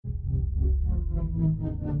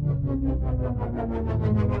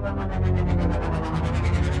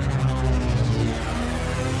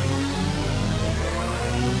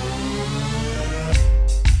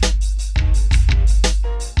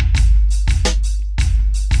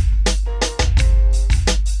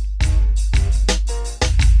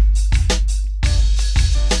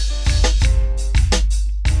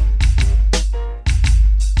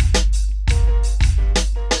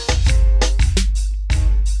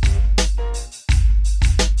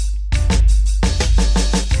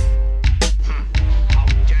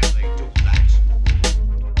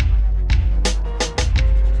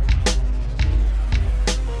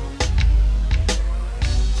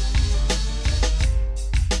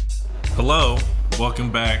Hello,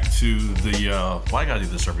 welcome back to the, why I gotta do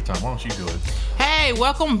this every time? Why don't you do it? Hey,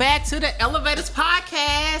 welcome back to the Elevators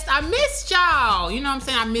Podcast. I missed y'all. You know what I'm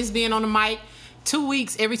saying? I miss being on the mic. 2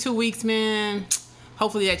 weeks, every 2 weeks, man.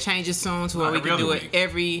 Hopefully that changes soon to where we can do it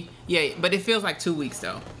every, but it feels like 2 weeks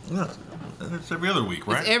though. No, it's every other week,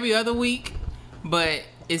 right? It's every other week, but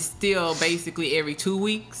it's still basically every 2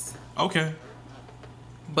 weeks. Okay.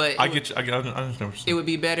 But I understand what you're saying. It would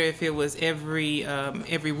be better if it was every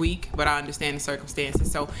week, but I understand the circumstances.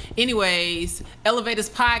 So, anyways, Elevators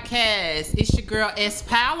Podcast. It's your girl S.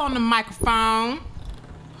 Powell on the microphone.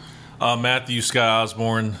 Matthew Sky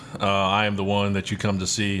Osborne. I am the one that you come to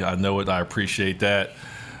see. I know it. I appreciate that.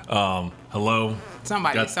 Hello.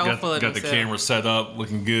 Somebody's so full of got the camera set up,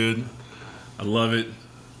 looking good. I love it.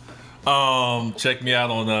 Check me out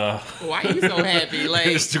on why are you so happy? Like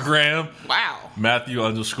Instagram. Wow.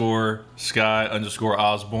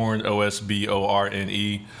 Matthew_Sky_Osborne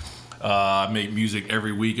OSBORNE. I make music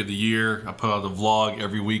every week of the year. I put out a vlog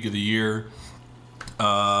every week of the year.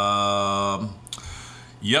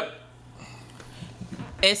 Yep.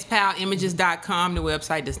 SPowImages.com. The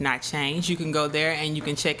website does not change. You can go there and you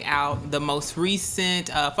can check out the most recent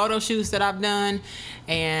photo shoots that I've done.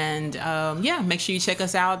 And make sure you check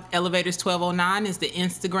us out. Elevators 1209 is the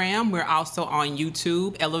Instagram. We're also on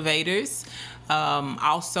YouTube, Elevators.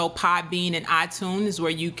 Also, Podbean and iTunes is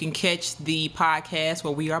where you can catch the podcast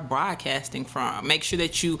where we are broadcasting from. Make sure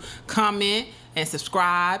that you comment and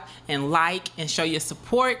subscribe and like and show your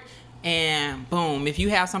support. And boom, if you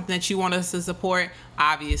have something that you want us to support,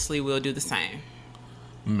 obviously we'll do the same.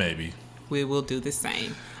 Maybe. We will do the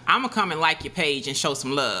same. I'm going to come and like your page and show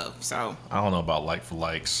some love. So I don't know about like for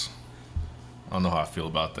likes. I don't know how I feel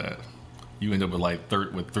about that. You end up with like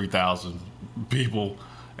 3,000 people,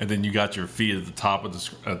 and then you got your feed at the top of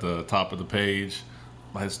the page.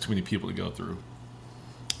 That's too many people to go through.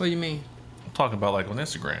 What do you mean? I'm talking about like on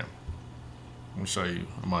Instagram. Let me show you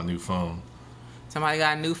on my new phone. Somebody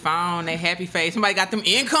got a new phone, they happy face. Somebody got them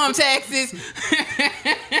income taxes.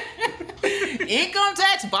 Income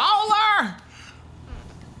tax baller.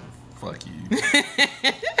 Fuck you.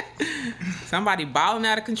 Somebody balling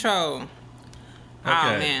out of control. Okay,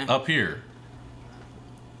 oh, man. Up here.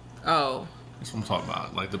 Oh. That's what I'm talking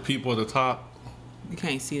about. Like the people at the top. You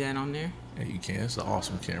can't see that on there. Yeah, you can. It's an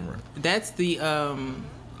awesome camera. That's the the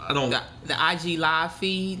IG live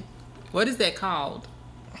feed. What is that called?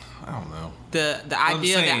 I don't know. The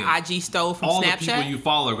idea that IG stole from all Snapchat? All the people you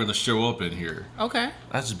follow are going to show up in here. Okay.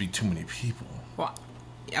 That'd just be too many people. Well,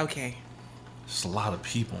 okay. It's a lot of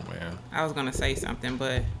people, man. I was going to say something,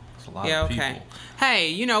 but... It's a lot of people. Okay.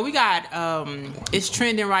 Hey, we got... it's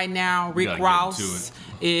trending right now. Rick Ross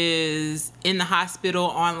is in the hospital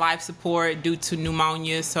on life support due to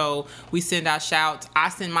pneumonia. So we send our shouts. I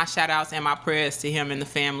send my shout outs and my prayers to him and the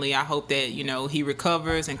family. I hope that, he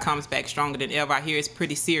recovers and comes back stronger than ever. I hear it's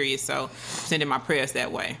pretty serious. So sending my prayers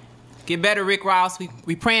that way. Get better, Rick Ross.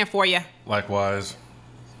 We praying for you. Likewise.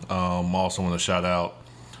 Also want to shout out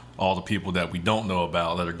all the people that we don't know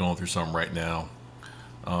about that are going through something right now.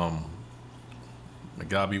 May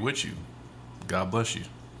God be with you. God bless you.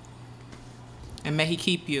 And may he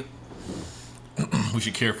keep you. We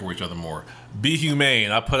should care for each other more. Be Humane.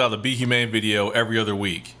 I put out a Be Humane video every other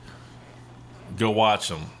week. Go watch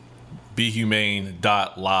them.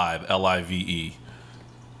 BeHumane.live. Live.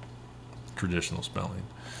 Traditional spelling.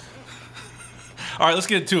 All right, let's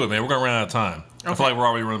get into it, man. We're going to run out of time. Okay. I feel like we're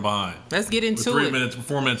already running behind. Let's get into it.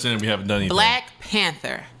 4 minutes in, we haven't done anything. Black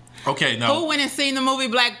Panther. Okay, now. Who went and seen the movie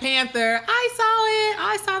Black Panther?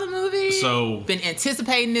 I saw the movie. So. Been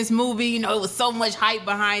anticipating this movie. It was so much hype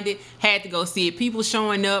behind it. Had to go see it. People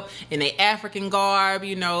showing up in their African garb.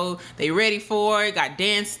 They ready for it. Got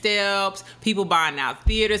dance steps. People buying out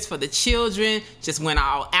theaters for the children. Just went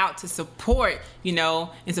all out to support, in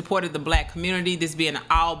support of the black community. This being an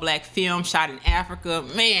all-black film shot in Africa.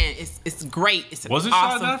 Man, it's great. Was it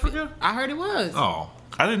shot in Africa? I heard it was. Oh,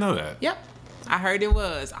 I didn't know that. Yep. I heard it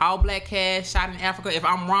was all black cast shot in Africa. If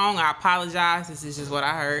I'm wrong, I apologize. This is just what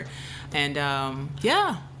I heard. And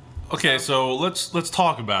yeah. Okay, so let's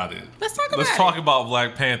talk about it. Let's talk about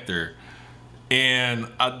Black Panther. And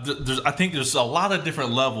I think there's a lot of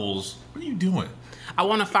different levels. What are you doing? I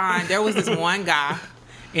want to find. There was this one guy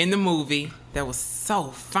in the movie that was so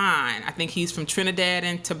fine. I think he's from Trinidad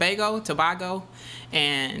and Tobago,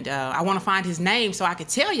 and I want to find his name so I could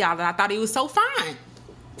tell y'all that I thought he was so fine.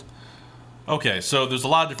 Okay, so there's a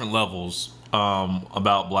lot of different levels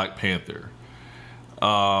about Black Panther.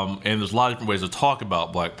 And there's a lot of different ways to talk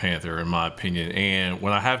about Black Panther, in my opinion. And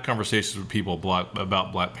when I have conversations with people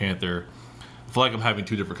about Black Panther, I feel like I'm having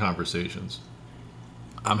two different conversations.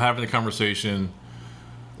 I'm having a conversation,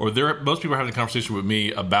 most people are having a conversation with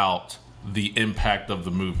me about the impact of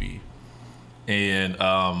the movie and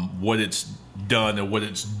what it's done and what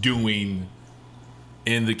it's doing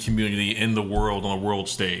in the community, in the world, on the world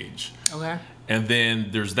stage. Okay. And then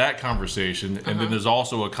there's that conversation, and then there's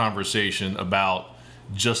also a conversation about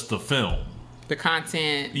just the film. The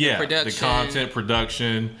content, the content,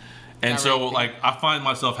 production. And so, like, I find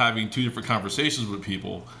myself having two different conversations with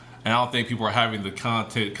people, and I don't think people are having the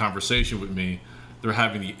content conversation with me. They're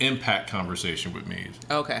having the impact conversation with me.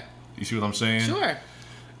 Okay. You see what I'm saying? Sure.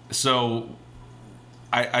 So,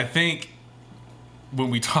 I think when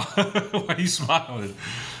we talk... Why are you smiling?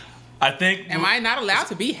 I think... Am I not allowed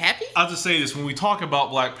to be happy? I'll just say this. When we talk about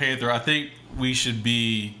Black Panther, I think we should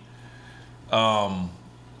be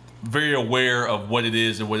very aware of what it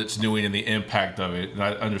is and what it's doing and the impact of it. And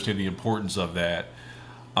I understand the importance of that.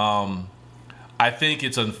 I think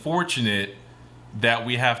it's unfortunate that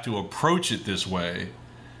we have to approach it this way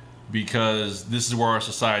because this is where our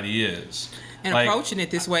society is. And like, approaching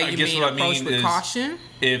it this way, you mean approach with caution?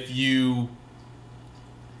 If you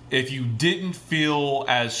didn't feel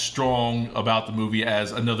as strong about the movie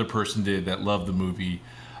as another person did that loved the movie,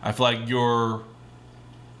 I feel like your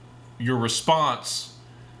response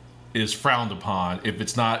is frowned upon if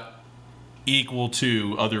it's not equal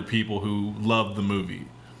to other people who love the movie.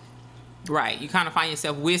 Right. You kind of find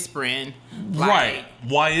yourself whispering. Like, right.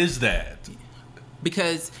 Why is that?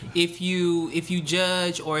 Because if you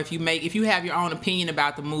judge or if you have your own opinion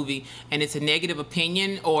about the movie and it's a negative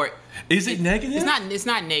opinion, or is it negative? It's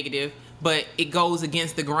not negative, but it goes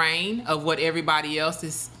against the grain of what everybody else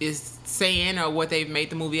is saying or what they've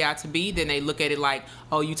made the movie out to be, then they look at it like,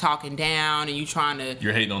 oh, you talking down and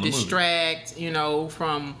you're hating on the distract, movie.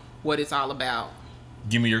 From what it's all about.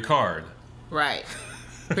 Give me your card. Right.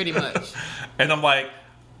 Pretty much. And I'm like,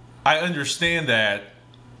 I understand that,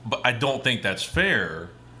 but I don't think that's fair.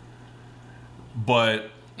 And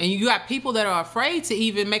you got people that are afraid to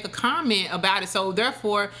even make a comment about it. So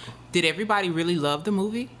therefore, did everybody really love the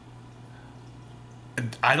movie?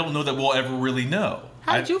 I don't know that we'll ever really know.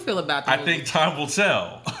 How did you feel about the movie? I think time will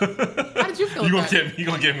tell. How did you feel about it? You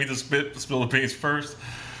gonna get me to spill the beans first?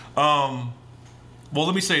 Well,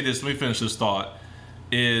 let me say this. Let me finish this thought.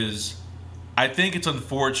 I think it's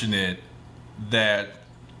unfortunate that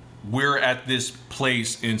we're at this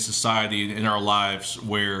place in society and in our lives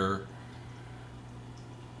where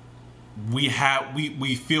we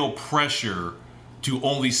feel pressure to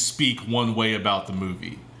only speak one way about the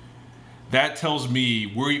movie. That tells me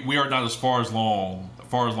we are not as far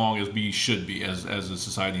along as we should be as a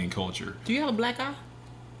society and culture. Do you have a black eye?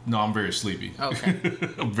 No, I'm very sleepy. Okay.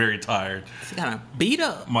 I'm very tired. It's kind of beat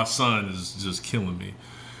up. My son is just killing me.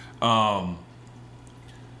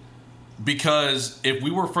 Because if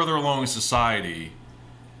we were further along in society,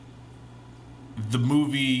 the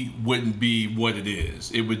movie wouldn't be what it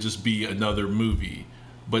is. It would just be another movie.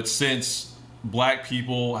 But since black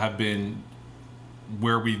people have been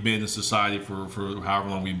where we've been in society for however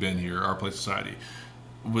long we've been here, our place society,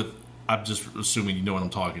 I'm just assuming you know what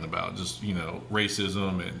I'm talking about. Just,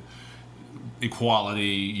 racism and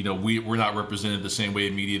equality. We're not represented the same way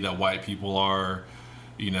in media that white people are.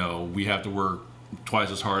 We have to work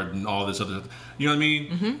twice as hard and all this other, you know what I mean?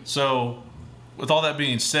 Mm-hmm. So with all that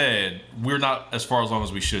being said, we're not as far along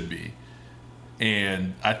as we should be.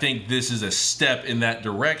 And I think this is a step in that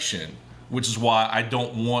direction, which is why I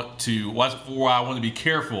want to be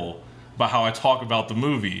careful about how I talk about the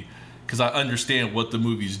movie, because I understand what the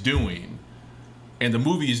movie's doing. And the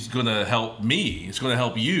movie is going to help me. It's going to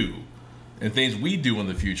help you and things we do in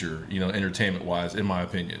the future, entertainment-wise, in my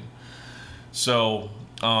opinion. So,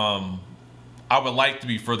 I would like to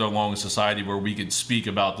be further along in society where we could speak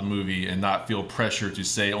about the movie and not feel pressure to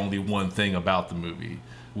say only one thing about the movie,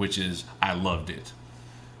 which is I loved it.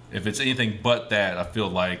 If it's anything but that, I feel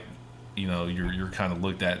like you're kind of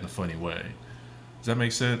looked at in a funny way. Does that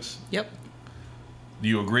make sense? Yep. Do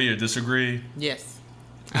you agree or disagree? Yes,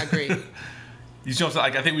 I agree. You know what I'm saying?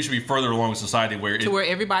 Like, I think we should be further along in society where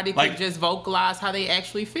everybody can just vocalize how they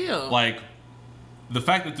actually feel. Like, the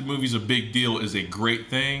fact that the movie's a big deal is a great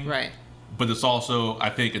thing. Right. But it's also, I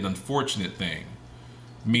think, an unfortunate thing.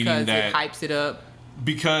 Meaning because it hypes it up.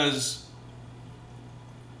 Because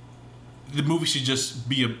the movie should just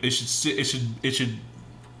be it should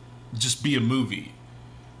just be a movie.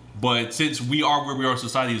 But since we are where we are in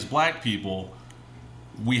society as black people,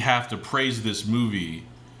 we have to praise this movie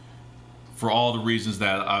for all the reasons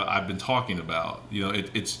that I've been talking about. You know,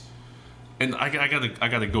 it's and I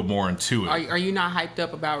gotta go more into it. Are you not hyped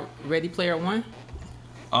up about Ready Player One?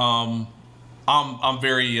 I'm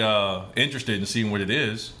very interested in seeing what it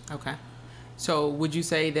is. Okay. So would you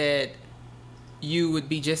say that you would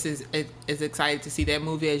be just as excited to see that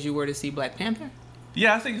movie as you were to see Black Panther?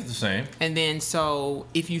 Yeah, I think it's the same. And then, so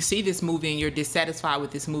if you see this movie and you're dissatisfied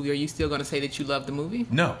with this movie, are you still going to say that you love the movie?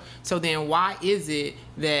 No. So then why is it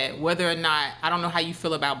that whether or not, I don't know how you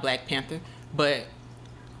feel about Black Panther, but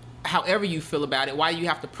however you feel about it, why do you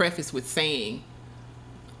have to preface with saying,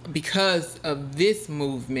 because of this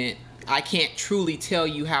movement, I can't truly tell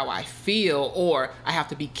you how I feel, or I have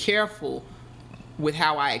to be careful with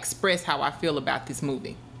how I express how I feel about this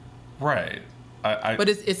movie? Right. But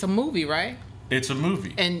it's a movie, right? It's a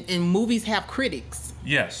movie. And movies have critics.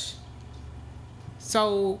 Yes.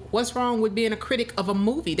 So what's wrong with being a critic of a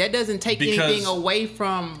movie? That doesn't take anything away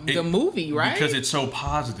from the movie, right? Because it's so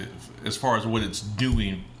positive as far as what it's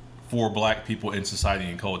doing for black people in society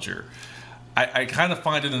and culture. I kind of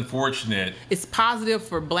find it unfortunate. It's positive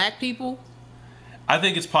for black people? I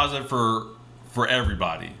think it's positive for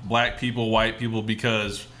everybody. Black people, white people,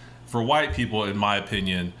 because for white people, in my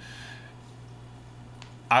opinion,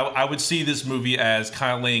 I would see this movie as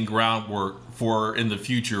kind of laying groundwork for, in the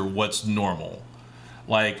future, what's normal.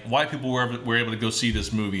 Like, white people were able to go see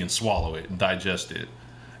this movie and swallow it and digest it.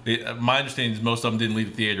 My understanding is most of them didn't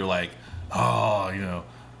leave the theater like, oh, you know,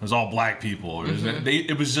 it was all black people.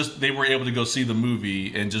 It was just, they were able to go see the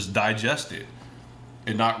movie and just digest it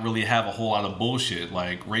and not really have a whole lot of bullshit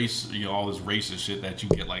like race, you know, all this racist shit that you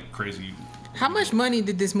get like crazy. How much money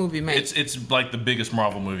did this movie make? It's like the biggest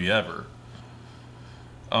Marvel movie ever.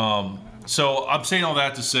 So I'm saying all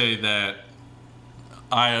that to say that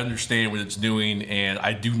I understand what it's doing, and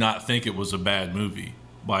I do not think it was a bad movie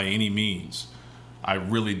by any means. I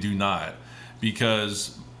really do not,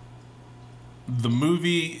 because the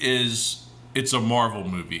movie it's a Marvel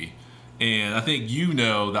movie, and I think you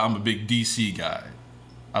know that I'm a big DC guy.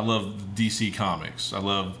 I love DC comics. I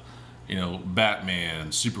love, you know,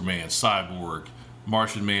 Batman, Superman, Cyborg,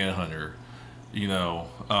 Martian Manhunter, you know,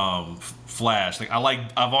 Flash. Like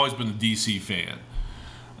I've always been a DC fan.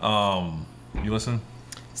 You listen?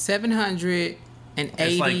 780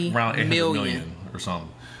 it's like around 800 million or something.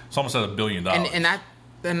 It's almost at $1 billion.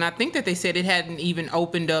 And I think that they said it hadn't even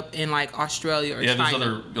opened up in like Australia or China. Yeah, there's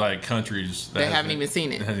other like countries that haven't even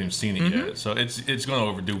seen it. That haven't even seen it yet. So it's going to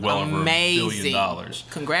overdo well over $1 billion.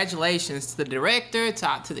 Congratulations to the director,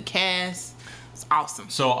 to the cast. It's awesome.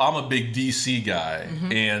 So I'm a big DC guy,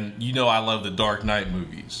 and you know I love the Dark Knight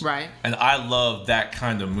movies. Right. And I love that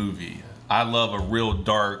kind of movie. I love a real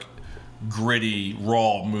dark, gritty,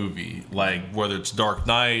 raw movie, like whether it's Dark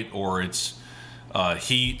Knight or it's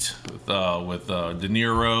Heat with De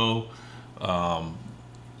Niro.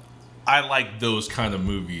 I like those kind of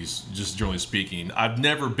movies, just generally speaking. I've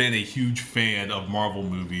never been a huge fan of Marvel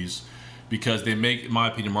movies because they make, in my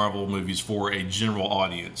opinion, Marvel movies for a general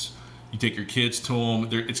audience. You take your kids to them.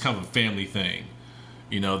 It's kind of a family thing.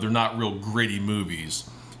 You know, they're not real gritty movies.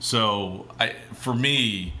 So for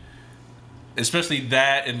me, especially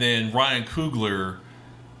that, and then Ryan Coogler,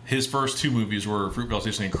 his first two movies were Fruitvale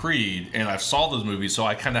Station and Creed, and I saw those movies, so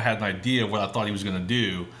I kind of had an idea of what I thought he was going to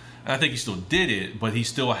do. And I think he still did it, but he's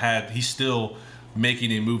still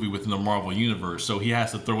making a movie within the Marvel universe, so he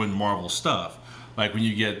has to throw in Marvel stuff. Like when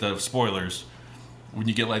you get the spoilers, when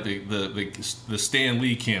you get like the Stan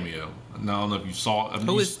Lee cameo. Now, I don't know if you saw.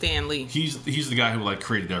 Who is Stan Lee? He's the guy who like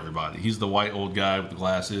created everybody. He's the white old guy with the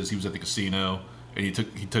glasses. He was at the casino, and he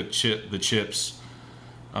took the chips.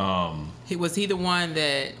 Was he the one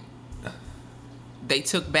that they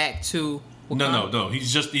took back to? No.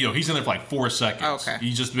 He's just, you know, he's in there for like 4 seconds. Oh, okay.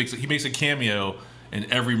 He makes a cameo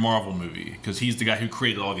in every Marvel movie because he's the guy who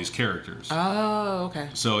created all these characters. Oh, okay.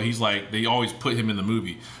 So he's like, they always put him in the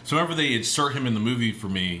movie. So whenever they insert him in the movie, for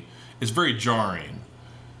me, it's very jarring.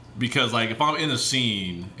 Because like if I'm in a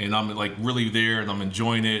scene and I'm like really there and I'm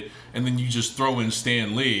enjoying it, and then you just throw in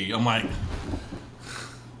Stan Lee, I'm like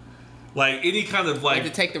any kind of like, to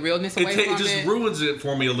take the realness away from it. It just ruins it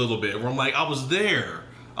for me a little bit. Where I'm like, I was there,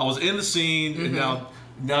 I was in the scene, and now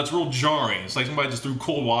it's real jarring. It's like somebody just threw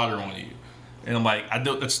cold water on you. And I'm like, I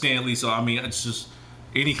don't. That's Stan Lee. So I mean, it's just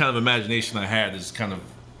any kind of imagination I had is kind of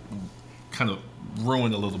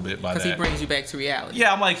ruined a little bit by that. Because he brings you back to reality.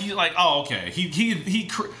 Yeah, I'm like, he's like, oh, okay.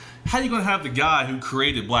 How are you gonna have the guy who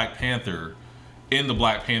created Black Panther in the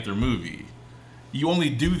Black Panther movie? You only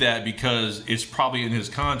do that because it's probably in his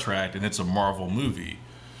contract and it's a Marvel movie.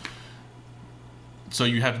 So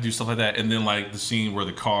you have to do stuff like that. And then like the scene where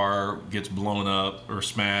the car gets blown up or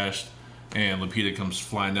smashed and Lupita comes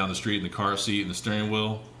flying down the street in the car seat and the steering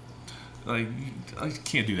wheel. Like, you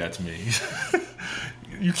can't do that to me.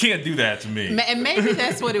 You can't do that to me. And maybe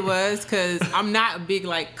that's what it was, because I'm not a big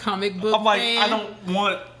like comic book I'm like, fan. I don't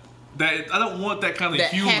want that kind of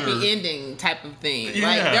that humor. happy ending type of thing. Yeah.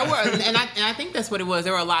 Like there were, and I think that's what it was.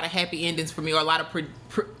 There were a lot of happy endings for me, or a lot of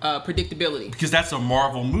predictability. Because that's a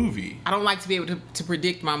Marvel movie. I don't like to be able to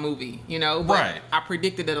predict my movie, you know. But right. I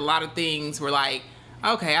predicted that a lot of things were like,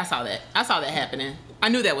 okay, I saw that happening. I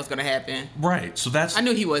knew that was going to happen. Right. So I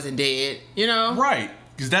knew he wasn't dead, you know. Right.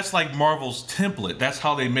 Because that's like Marvel's template. That's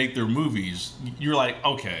how they make their movies. You're like,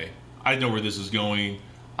 okay, I know where this is going.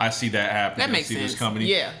 I see that happening. That makes sense. This company.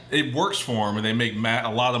 Yeah. It works for them, and they make a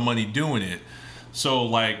lot of money doing it. So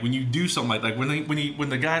like when you do something like when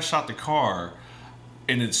the guy shot the car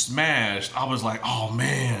and it smashed, I was like, oh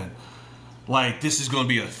man, like this is going to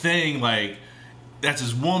be a thing. Like that's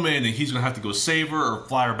his woman, and he's going to have to go save her or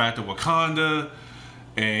fly her back to Wakanda,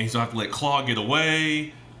 and he's going to have to let Claw get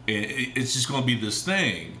away. It's just going to be this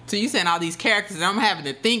thing. So you saying all these characters, and I'm having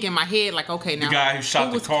to think in my head, like, okay, now the guy who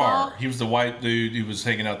shot the car, Claw? he was the white dude who was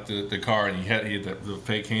taking out the car, and he had the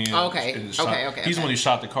fake hand. Okay. He's Okay. the one who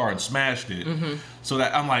shot the car and smashed it. Mm-hmm. So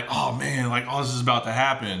that I'm like, oh man, like all this is about to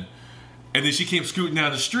happen, and then she came scooting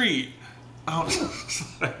down the street.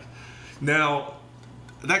 Now,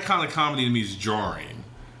 that kind of comedy to me is jarring.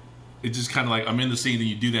 It's just kind of like I'm in the scene and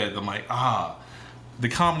you do that, and I'm like, The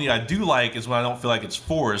comedy I do like is when I don't feel like it's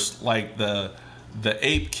forced, like the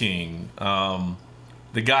Ape King,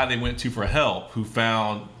 the guy they went to for help, who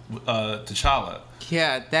found T'Challa.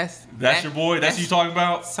 Yeah, that's your boy. That's who you talking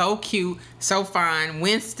about. So cute, so fine.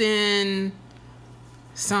 Winston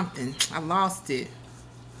something. I lost it.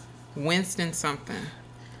 Winston something.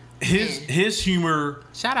 His humor.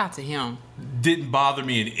 Shout out to him. Didn't bother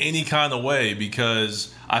me in any kind of way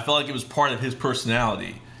because I felt like it was part of his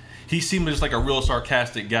personality. He seemed just like a real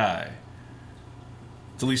sarcastic guy.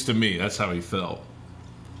 At least to me, that's how he felt.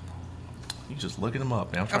 You just looking him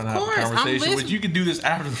up, man. I'm trying to have a conversation with you. Can do this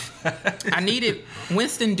after the fact. I needed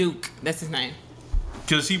Winston Duke. That's his name.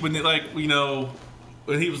 Because he would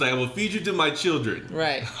when he was like, "I will feed you to my children."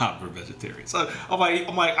 Right. I'm a vegetarian. So I'm like,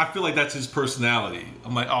 I feel like that's his personality.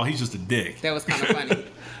 I'm like, oh, he's just a dick. That was kind of funny.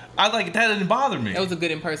 That didn't bother me. That was a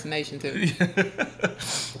good impersonation too.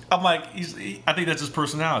 I'm like, I think that's his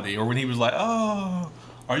personality. Or when he was like, "Oh,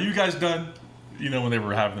 are you guys done?" You know, when they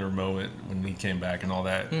were having their moment when he came back and all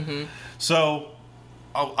that. Mm-hmm. So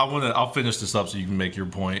I'll finish this up so you can make your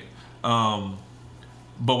point.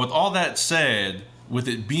 But with all that said, with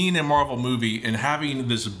it being a Marvel movie and having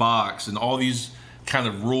this box and all these kind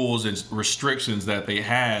of rules and restrictions that they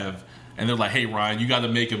have, and they're like, "Hey, Ryan, you got to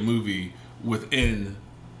make a movie within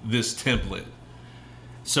this template."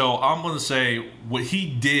 So I'm going to say what he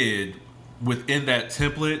did within that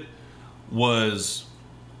template was,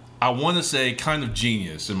 I want to say, kind of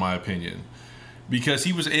genius in my opinion, because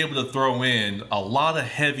he was able to throw in a lot of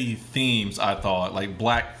heavy themes, I thought, like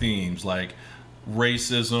black themes, like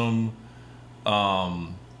racism. I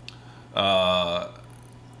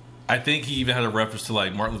think he even had a reference to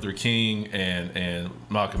like Martin Luther King and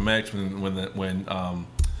Malcolm X when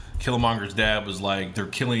Killmonger's dad was like, "They're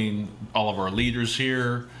killing all of our leaders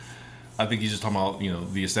here." I think he's just talking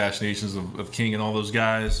about, the assassinations of King and all those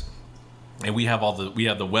guys. And we have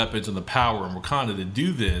the weapons and the power in Wakanda to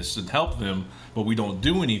do this and help them, but we don't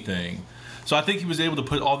do anything. So I think he was able to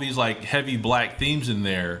put all these like heavy black themes in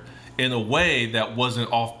there in a way that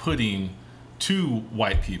wasn't off-putting to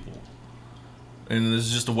white people. And this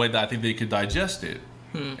is just a way that I think they could digest it.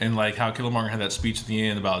 And like how Killmonger had that speech at the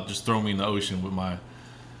end about just throwing me in the ocean with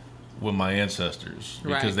my ancestors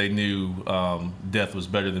because they knew death was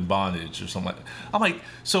better than bondage or something like that. I'm like,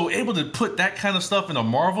 so able to put that kind of stuff in a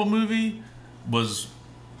Marvel movie was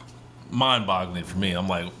mind-boggling for me. I'm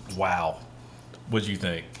like, wow. What'd you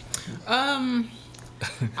think?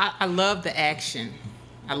 I love the action.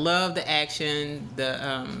 I love the action,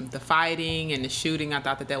 the fighting and the shooting. I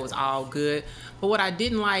thought that was all good. But what I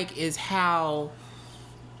didn't like is how,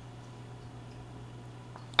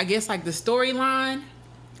 I guess, like the storyline,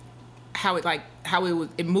 how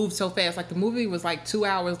it moved so fast. Like the movie was like 2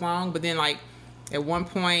 hours long, but then like at one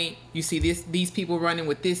point you see these people running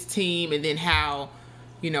with this team, and then how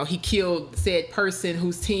he killed said person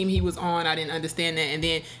whose team he was on. I didn't understand that. And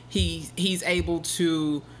then he's able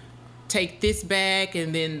to take this back,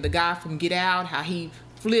 and then the guy from Get Out, how he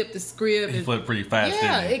flipped the script. He flipped pretty fast.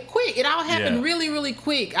 Yeah, didn't he? it quick. It all happened really, really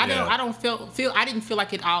quick. I didn't feel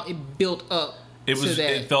like it built up.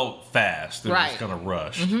 It felt fast. It was kind of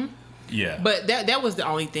rushed. Mm-hmm. Yeah. But that was the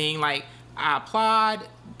only thing. Like, I applaud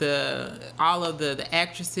all of the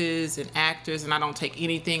actresses and actors, and I don't take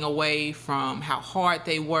anything away from how hard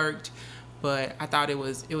they worked, but I thought it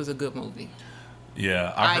was a good movie.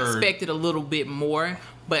 Yeah, I expected a little bit more,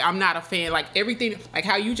 but I'm not a fan. Like, everything, like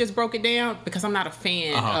how you just broke it down, because I'm not a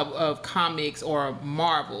fan of comics or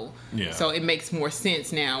Marvel. Yeah. So it makes more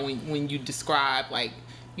sense now when you describe, like,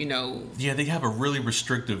 Yeah, they have a really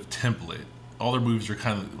restrictive template. All their movies are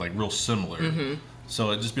kind of like real similar. Mm-hmm.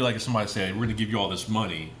 So it'd just be like if somebody said, "We're going to give you all this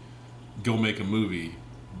money, go make a movie,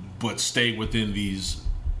 but stay within these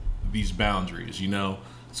boundaries,"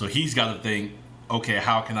 So he's got to think, okay,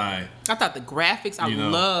 how can I thought the graphics, I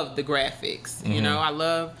loved the graphics. Mm-hmm. I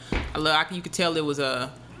love. You could tell it was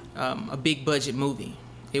a big budget movie.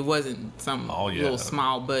 It wasn't some little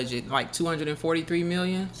small budget, like $243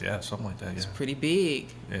 million. Yeah, something like that. Yeah, it's pretty big.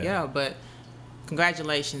 Yeah, but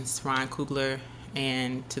congratulations, Ryan Coogler,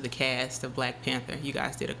 and to the cast of Black Panther. You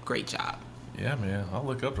guys did a great job. Yeah, man. I'll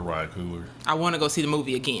look up to Ryan Coogler. I want to go see the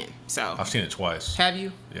movie again. So I've seen it twice. Have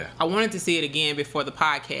you? Yeah. I wanted to see it again before the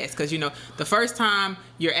podcast because, the first time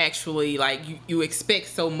you're actually, like, you expect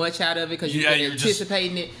so much out of it because you're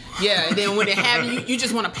anticipating it. Yeah, and then when it happens, you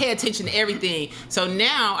just want to pay attention to everything. So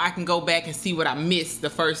now I can go back and see what I missed the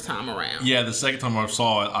first time around. Yeah, the second time I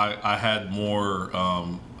saw it, I had more,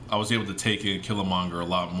 I was able to take in Killmonger a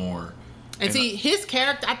lot more. And see, his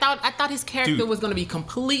character, I thought his character was going to be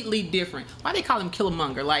completely different. Why they call him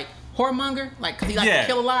Killmonger? Like, whoremonger? Like, because he likes to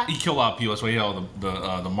kill a lot? He killed a lot of people. That's why he had all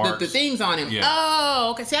the marks. The things on him. Yeah.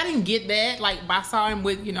 Oh, okay. See, I didn't get that. Like, I saw him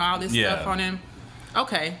with, all this stuff on him.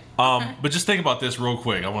 Okay. But just think about this real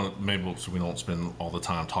quick. I want to, maybe so we don't spend all the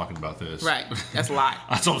time talking about this. Right. That's a lot.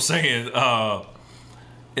 That's what I'm saying.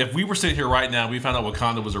 If we were sitting here right now and we found out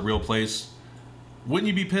Wakanda was a real place, wouldn't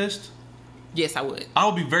you be pissed? Yes, I would. I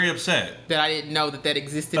would be very upset. That I didn't know that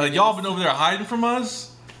existed. Y'all been over there hiding from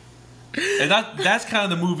us? And that's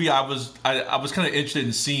kind of the movie I was kind of interested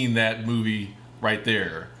in seeing that movie right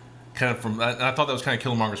there. Kind of I thought that was kind of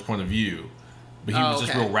Killmonger's point of view. But he was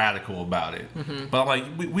just real radical about it. Mm-hmm. But I'm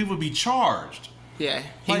like, we would be charged. Yeah,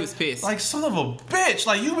 he was pissed. Like, son of a bitch.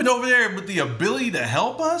 Like, you've been over there with the ability to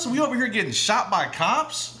help us? We over here getting shot by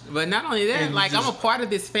cops? But not only that, like, I'm a part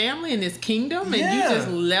of this family and this kingdom, and you just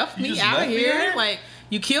left me out here. Like,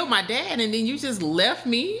 you killed my dad, and then you just left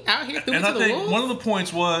me out here through the wolves. One of the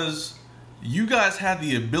points was, you guys had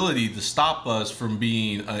the ability to stop us from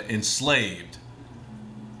being enslaved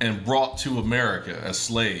and brought to America as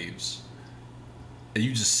slaves. And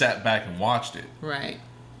you just sat back and watched it. Right.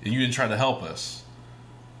 And you didn't try to help us.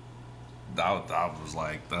 I was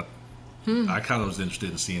like, that. I kind of was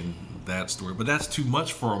interested in seeing that story, but that's too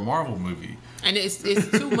much for a Marvel movie. And it's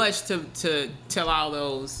too much to tell all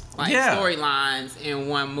those storylines in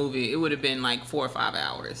one movie. It would have been like 4 or 5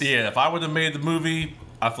 hours. Yeah, if I would have made the movie,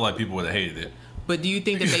 I feel like people would have hated it. But do you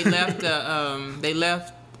think that they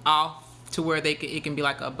left off to where it can be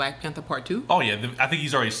like a Black Panther Part 2? Oh yeah, I think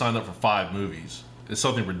he's already signed up for 5 movies. It's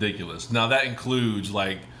something ridiculous. Now that includes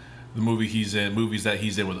like the movies that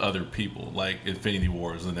he's in with other people, like Infinity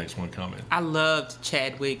War is the next one coming. I loved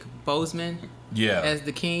Chadwick Boseman as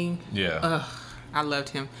the king. Yeah. I loved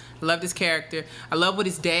him. I loved his character. I love what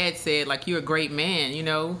his dad said, like, you're a great man,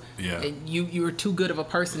 Yeah. And you're too good of a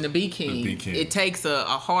person to be king. It takes a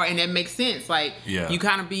hard, and that makes sense. Like, you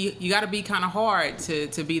got to be kind of hard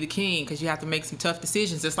to be the king, because you have to make some tough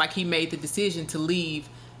decisions. Just like he made the decision to leave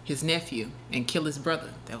his nephew and kill his brother.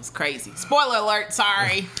 That was crazy. Spoiler alert,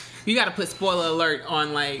 sorry. You got to put spoiler alert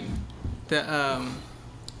on, like,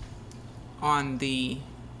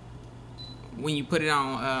 when you put it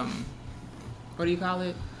on, what do you call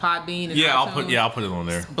it? Podbean? And I'll put it on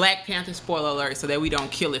there. Black Panther spoiler alert, so that we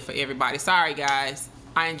don't kill it for everybody. Sorry, guys.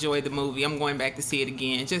 I enjoyed the movie. I'm going back to see it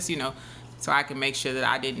again, just, so I can make sure that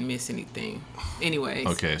I didn't miss anything. Anyways.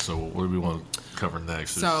 Okay, so what do we want to cover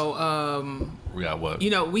next? So, we got what?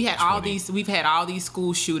 We've had all these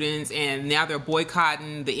school shootings, and now they're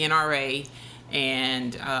boycotting the NRA,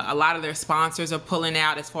 and a lot of their sponsors are pulling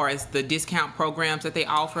out as far as the discount programs that they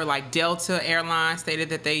offer. Like Delta Airlines stated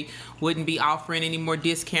that they wouldn't be offering any more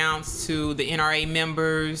discounts to the NRA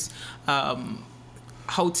members.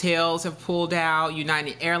 hotels have pulled out,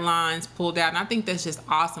 United Airlines pulled out, and I think that's just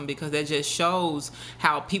awesome because that just shows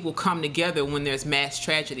how people come together when there's mass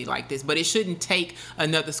tragedy like this. But it shouldn't take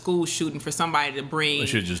another school shooting for somebody to bring. They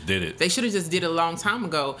should have just did it. They should have just did it a long time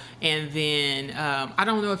ago. And then I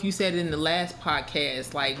don't know if you said it in the last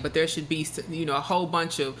podcast, but there should be a whole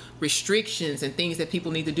bunch of restrictions and things that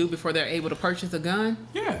people need to do before they're able to purchase a gun.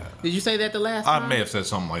 Yeah. Did you say that the last time? I may have said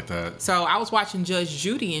something like that. So I was watching Judge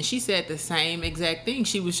Judy, and she said the same exact thing.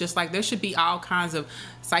 She was just like, there should be all kinds of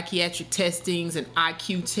psychiatric testings and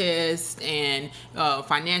IQ tests and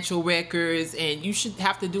financial records, and you should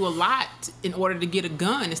have to do a lot in order to get a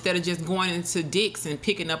gun instead of just going into Dick's and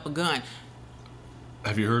picking up a gun.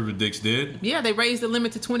 Have you heard what Dick's did? Yeah, they raised the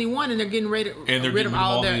limit to 21, and they're getting rid of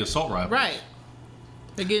all the assault rifles. Right.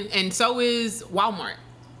 They're getting, and so is Walmart.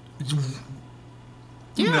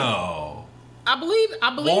 Yeah. No. I believe.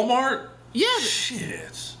 Walmart? Yeah.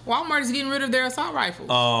 Shit. Walmart is getting rid of their assault rifles.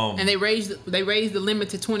 And they raised the limit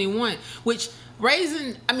to 21, which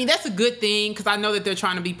that's a good thing because I know that they're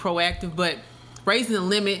trying to be proactive, but raising the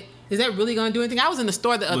limit, is that really going to do anything? I was in the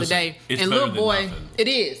store the other day, and little boy, it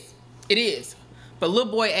is. But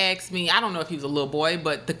little boy asked me, I don't know if he was a little boy,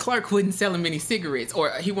 but the clerk wouldn't sell him any cigarettes,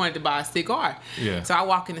 or he wanted to buy a cigar. Yeah. So I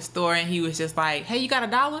walk in the store, and he was just like, hey, you got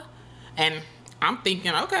 $1? And I'm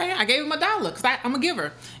thinking, okay, I gave him $1 because I'm a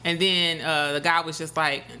giver. And then the guy was just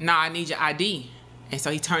like, nah, I need your ID. And so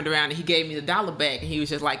he turned around and he gave me the $1 back. And he was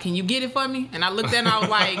just like, can you get it for me? And I looked at him and I was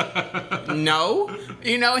like, no.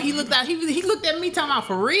 He looked at me talking about,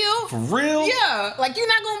 for real? For real? Yeah. Like, you're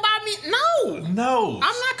not going to buy me? No. I'm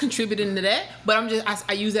not contributing to that. But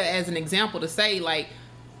I use that as an example to say, like,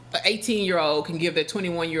 an 18-year-old can give their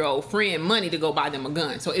 21-year-old friend money to go buy them a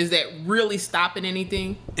gun. So is that really stopping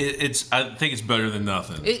anything? I think it's better than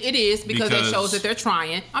nothing. It is because it shows that they're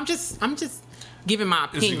trying. I'm just giving my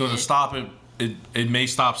opinion. Is it going to stop it? It may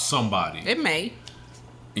stop somebody. It may.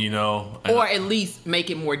 Or at least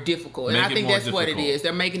make it more difficult. And I think that's what it is.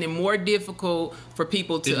 They're making it more difficult for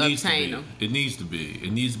people to obtain them. It needs to be.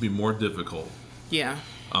 It needs to be more difficult. Yeah.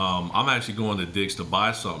 I'm actually going to Dick's to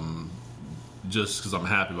buy something just because I'm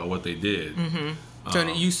happy about what they did. Mm-hmm. So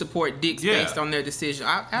that you support Dick's based on their decision.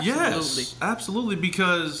 Absolutely. Yes, absolutely.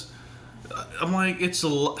 Because I'm like, it's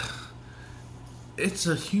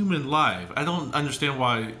a human life. I don't understand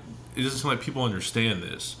why it doesn't seem like people understand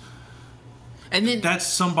this. And then that's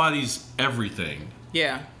somebody's everything.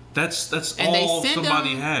 Yeah. That's all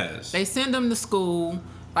somebody has. They send them to school.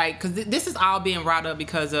 Because this is all being brought up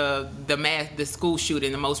because of the school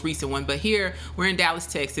shooting, the most recent one. But here, we're in Dallas,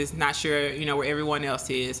 Texas. Not sure, where everyone else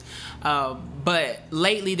is. But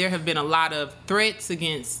lately, there have been a lot of threats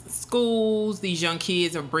against schools. These young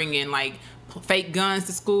kids are bringing, fake guns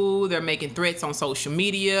to school. They're making threats on social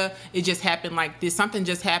media. It just happened like this. Something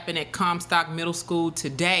just happened at Comstock Middle School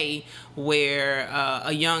today where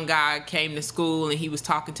a young guy came to school and he was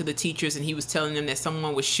talking to the teachers and he was telling them that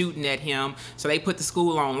someone was shooting at him. So they put the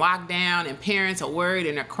school on lockdown and parents are worried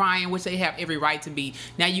and they're crying, which they have every right to be.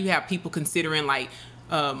 Now you have people considering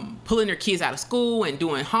pulling their kids out of school and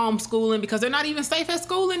doing homeschooling because they're not even safe at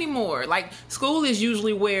school anymore. School is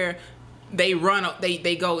usually where they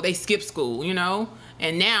skip school,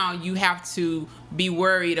 and now you have to be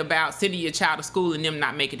worried about sending your child to school and them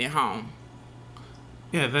not making it home.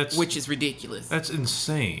 Yeah, which is ridiculous. That's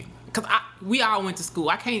insane. Because we all went to school.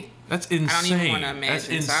 I can't. That's insane. I don't even want to imagine. That's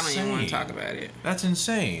insane. So I don't even want to talk about it. That's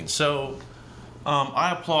insane. So,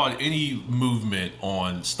 I applaud any movement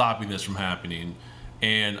on stopping this from happening,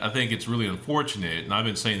 and I think it's really unfortunate. And I've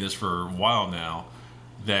been saying this for a while now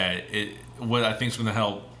that what I think is going to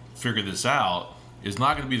help figure this out is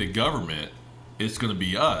not going to be the government. It's going to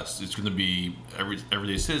be us. It's going to be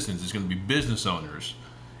everyday citizens. It's going to be business owners.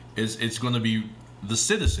 It's going to be the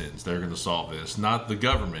citizens that are going to solve this, not the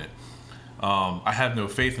government. I have no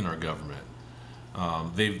faith in our government.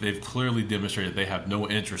 They've clearly demonstrated they have no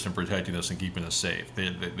interest in protecting us and keeping us safe.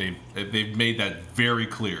 They've made that very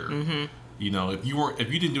clear. Mm-hmm. If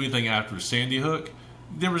you didn't do anything after Sandy Hook,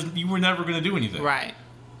 you were never going to do anything. Right.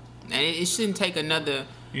 And it shouldn't take another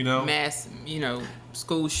mass,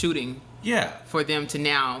 school shooting. Yeah. For them to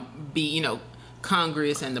now be,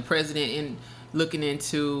 Congress and the president in looking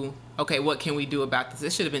into, okay, what can we do about this?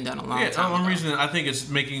 This should have been done a long time ago. The only reason I think it's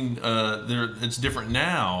making it's different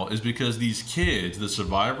now is because these kids, the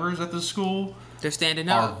survivors at the school, they're standing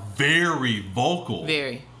up. Are very vocal.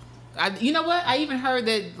 Very. You know what? I even heard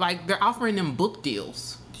that they're offering them book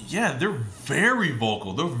deals. Yeah, they're very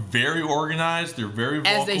vocal. They're very organized. They're very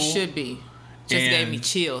vocal. As they should be. Just gave me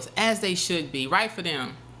chills. As they should be. Right for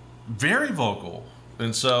them. Very vocal.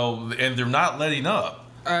 And they're not letting up.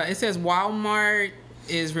 It says Walmart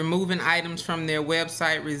is removing items from their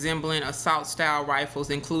website resembling assault-style rifles,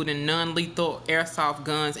 including non-lethal airsoft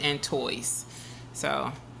guns and toys.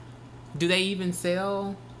 So, do they even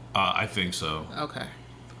sell? I think so. Okay.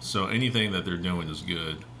 So anything that they're doing is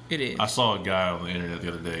good. It is. I saw a guy on the internet the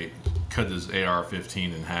other day cut his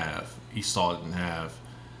AR-15 in half. He sawed it in half,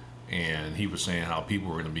 and he was saying how people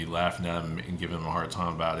were going to be laughing at him and giving him a hard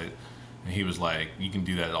time about it. And he was like, "You can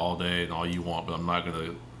do that all day and all you want, but I'm not going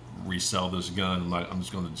to resell this gun. I'm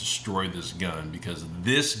just going to destroy this gun because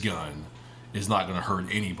this gun is not going to hurt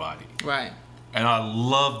anybody." Right. And I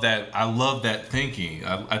love that. I love that thinking.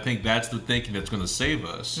 I think that's the thinking that's going to save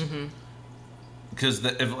us. Mm-hmm. Because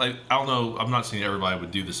if I don't know, I'm not saying everybody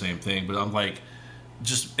would do the same thing, but I'm like,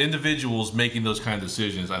 just individuals making those kind of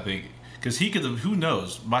decisions. I think because he could have, who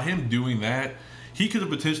knows, by him doing that, he could have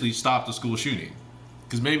potentially stopped a school shooting.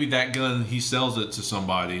 Because maybe that gun, he sells it to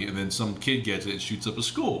somebody, and then some kid gets it and shoots up a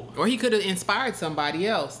school. Or he could have inspired somebody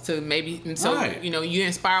else to maybe. So Right. you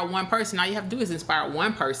inspire one person. All you have to do is inspire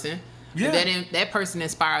one person. Yeah. And that person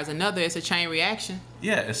inspires another. It's a chain reaction.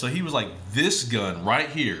 Yeah, and so he was like, this gun right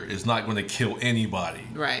here is not going to kill anybody.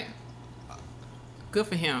 Right. Good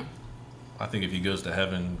for him. I think if he goes to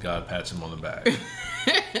heaven, God pats him on the back.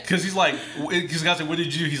 Because he's like, because God said, "What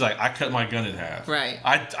did you do?" He's like, "I cut my gun in half. Right.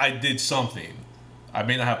 I did something. I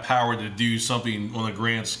may not have power to do something on a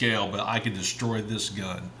grand scale, but I could destroy this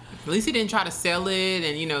gun." At least he didn't try to sell it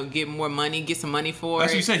and, get more money, get some money for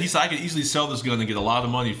That's it. what he said. He said, "I could easily sell this gun and get a lot of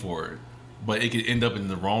money for it, but it could end up in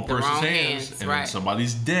the wrong person's wrong hands, hands, and right. then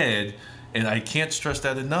somebody's dead." And I can't stress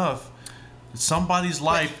that enough. Somebody's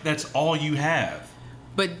life, that's all you have.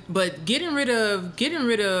 But getting rid of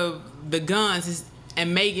the guns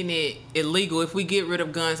and making it illegal, if we get rid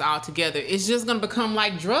of guns altogether, it's just going to become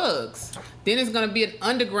like drugs. Then it's going to be an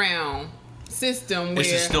underground system where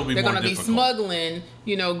they're going to be smuggling,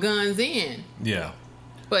 guns in. Yeah.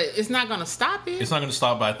 But it's not going to stop it. It's not going to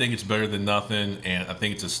stop, but I think it's better than nothing, and I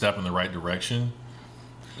think it's a step in the right direction.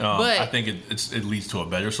 I think it leads to a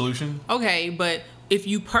better solution. Okay, but if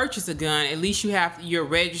you purchase a gun, at least you're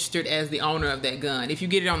registered as the owner of that gun. If you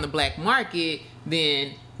get it on the black market,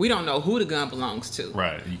 then we don't know who the gun belongs to.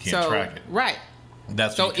 Right, you can't track it. Right.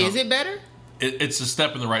 Is it better? It's a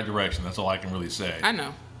step in the right direction. That's all I can really say. I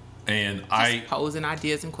know. And Just posing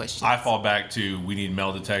ideas and questions. I fall back to we need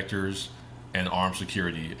metal detectors and armed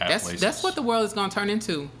security at places. That's what the world is going to turn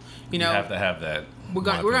into. You have to have that. We're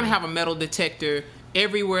going to have a metal detector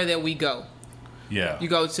everywhere that we go. Yeah. You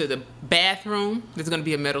go to the bathroom, there's going to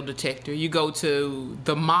be a metal detector. You go to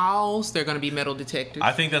the malls, there are going to be metal detectors.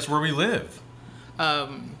 I think that's where we live.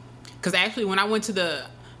 Because actually, when I went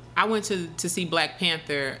to see Black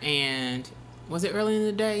Panther, and was it early in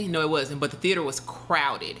the day? No, it wasn't. But the theater was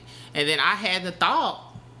crowded, and then I had the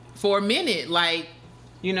thought for a minute, I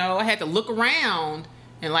had to look around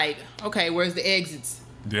and okay, where's the exits?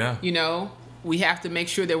 Yeah. We have to make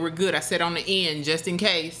sure that we're good. I sat on the end just in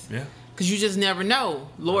case. Yeah. Because you just never know.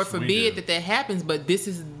 Lord That's what forbid that happens, but this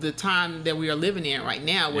is the time that we are living in right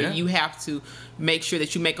now where you have to make sure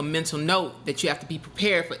that you make a mental note that you have to be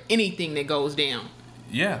prepared for anything that goes down.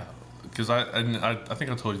 Yeah, because I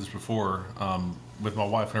think I told you this before. With my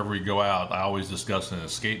wife, whenever we go out, I always discuss an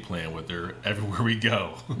escape plan with her everywhere we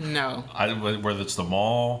go. No. Whether it's the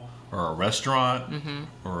mall or a restaurant,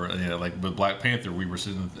 or like with Black Panther, we were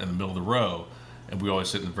sitting in the middle of the row, and we always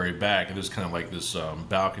sit in the very back, and there's kind of like this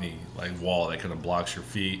balcony wall that kind of blocks your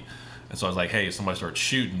feet. And so I was like, hey, if somebody starts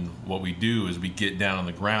shooting, what we do is we get down on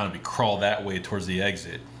the ground and we crawl that way towards the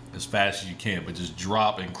exit as fast as you can, but just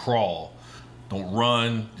drop and crawl. Don't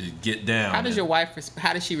run, just get down. How does your wife,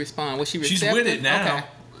 how does she respond? Was she receptive? She's with it now. Okay.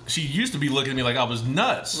 She used to be looking at me like I was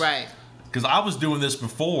nuts. Right. Because I was doing this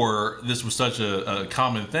before this was such a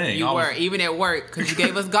common thing. You were, even at work, because you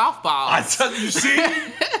gave us golf balls. You see?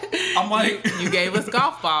 I'm like... You gave us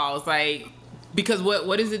golf balls. Because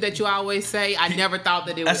what is it that you always say? I never thought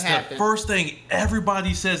that it would happen. That's the first thing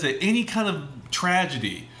everybody says at any kind of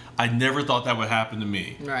tragedy. I never thought that would happen to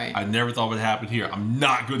me. Right. I never thought it would happen here. I'm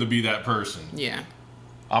not going to be that person. Yeah.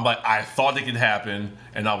 I'm like, I thought it could happen,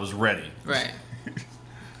 and I was ready. Right.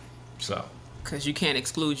 So... Because you can't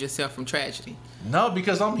exclude yourself from tragedy. No,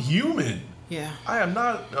 because I'm human. Yeah. I am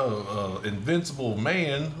not an invincible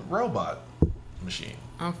man robot machine.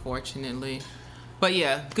 Unfortunately. But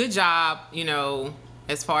yeah, good job,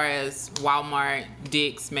 as far as Walmart,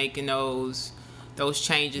 Dick's making those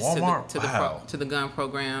changes Walmart, to the gun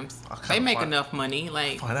programs. They make enough money.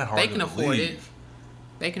 They can afford it.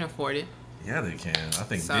 They can afford it. Yeah, they can. I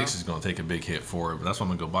think Dick's is going to take a big hit for it, but that's why I'm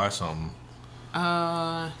going to go buy something.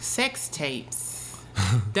 Sex tapes.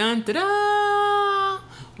 Dun da da.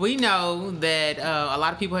 We know that a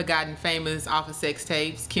lot of people have gotten famous off of sex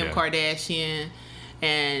tapes. Kim Kardashian,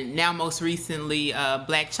 and now most recently,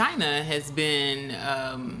 Black China has been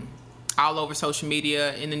all over social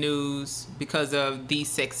media, in the news, because of these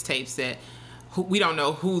sex tapes that we don't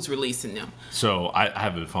know who's releasing them. So I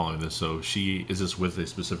have been following this. So is this with a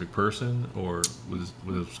specific person, or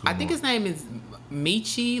I think his name is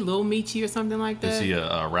Michi, Lil Michi or something like that. Is he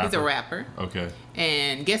a rapper? He's a rapper. Okay.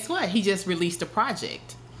 And guess what? He just released a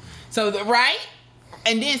project. So right?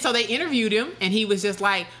 And then so they interviewed him, and he was just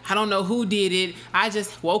like, I don't know who did it. I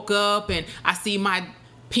just woke up and I see my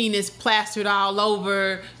penis plastered all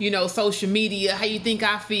over, social media. How you think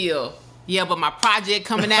I feel? Yeah, but my project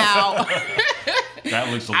coming out. That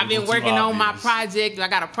looks a little I've been working too on my obvious. project. I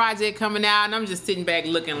got a project coming out, and I'm just sitting back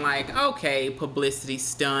looking like, okay, publicity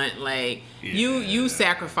stunt. Like, you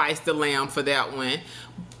sacrificed the lamb for that one,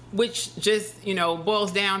 which just,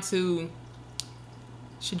 boils down to,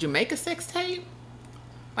 should you make a sex tape?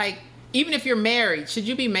 Like, even if you're married, should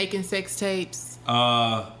you be making sex tapes?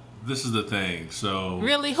 This is the thing. So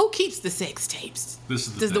really, who keeps the sex tapes?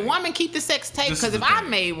 Does the woman keep the sex tape? Because if I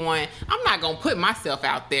made one, I'm not gonna put myself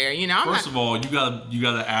out there. First of all, you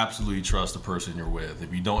gotta absolutely trust the person you're with.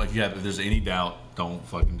 If there's any doubt, don't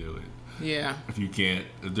fucking do it. Yeah. If you can't,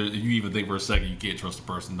 if you even think for a second you can't trust the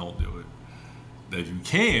person, don't do it. That if you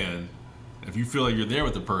can, if you feel like you're there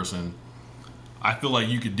with the person, I feel like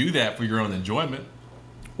you could do that for your own enjoyment.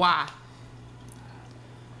 Why?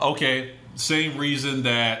 Okay, same reason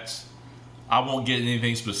that I won't get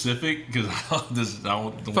anything specific because I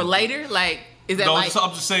don't. For later, like, is that I'm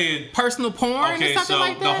just saying personal porn or something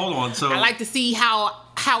like that? No, hold on. So I like to see how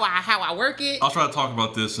I work it. I'll try to talk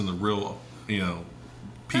about this in the real,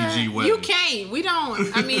 PG way. You can't. We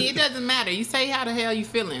don't. I mean, it doesn't matter. You say how the hell you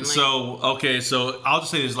feeling. Like, so I'll just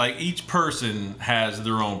say this: like, each person has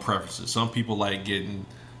their own preferences. Some people like it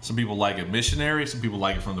missionary. Some people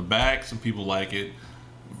like it from the back. Some people like it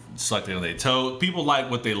sucked on their toe. People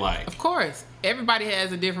like what they like. Of course, everybody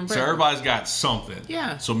has a different preference. So everybody's got something.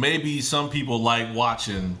 Yeah. So maybe some people like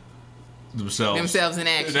watching themselves in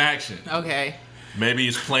action. Okay. Maybe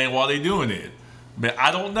it's playing while they're doing it.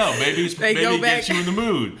 I don't know. Maybe it gets you in the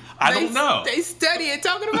mood. I don't know. They study it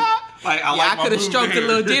talking about. I could have stroked a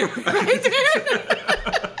little different right there.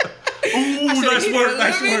 Ooh, nice work.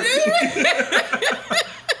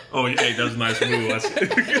 Oh, hey, that was a nice move.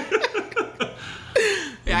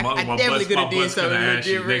 I definitely could have did something a little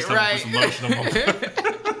different, right?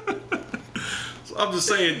 So I'm just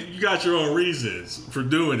saying, you got your own reasons for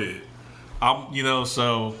doing it.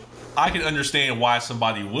 So I can understand why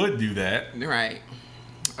somebody would do that. Right.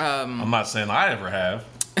 I'm not saying I ever have.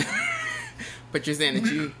 But you're saying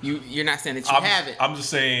that you're not saying that you haven't. I'm just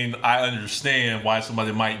saying I understand why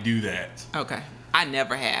somebody might do that. Okay. I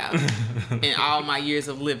never have. In all my years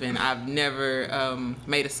of living, I've never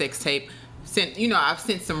made a sex tape. I've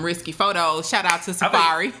sent some risky photos. Shout out to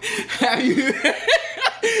Safari.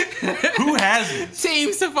 Who hasn't?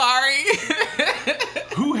 Team Safari.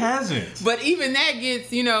 Who hasn't? But even that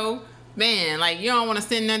gets, man, like, you don't want to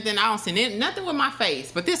send nothing. I don't send nothing with my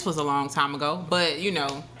face. But this was a long time ago. But,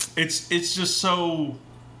 It's just so...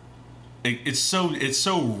 It's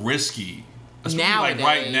so risky. Especially nowadays,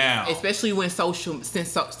 like right now. Especially when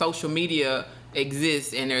social media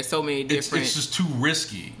exists and there's so many different... It's just too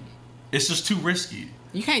risky. It's just too risky.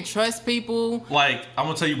 You can't trust people. Like, I'm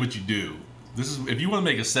gonna tell you what you do. If you want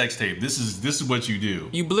to make a sex tape, this is what you do.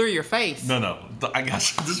 You blur your face. No, I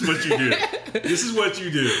got you. This is what you do. This is what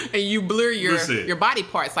you do. And you blur your body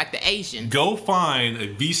parts like the Asians. Go find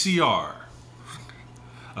a VCR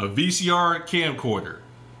camcorder,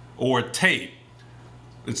 or a tape.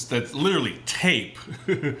 That's literally tape.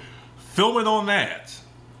 Film it on that,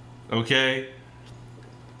 okay?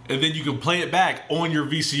 And then you can play it back on your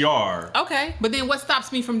VCR. Okay, but then what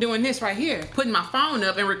stops me from doing this right here? Putting my phone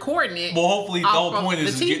up and recording it. Well, hopefully the whole point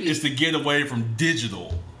is to get away from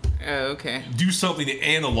digital. Okay. Do something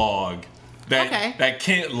analog that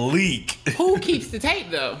can't leak. Who keeps the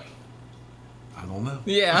tape though? I don't know.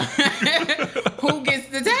 Yeah. Who gets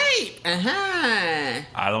the tape? I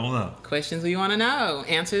don't know. Questions we want to know.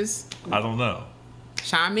 Answers? I don't know.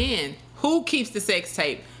 Chime in. Who keeps the sex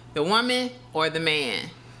tape? The woman or the man?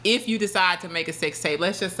 If you decide to make a sex tape,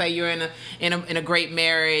 let's just say you're in a great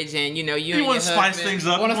marriage and you and your want to spice things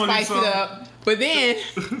up. Want to spice it up, but then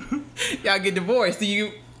y'all get divorced. Do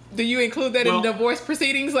you include that in divorce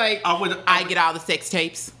proceedings? Like I get all the sex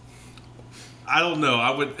tapes. I don't know.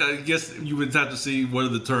 I guess you would have to see what are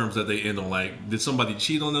the terms that they end on. Like, did somebody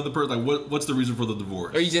cheat on another person? Like, what's the reason for the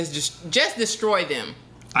divorce? Or you just destroy them.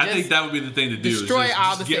 I think that would be the thing to do. Destroy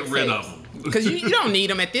all the get sex rid tapes. of them. Because you don't need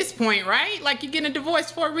them at this point, right? Like, you're getting a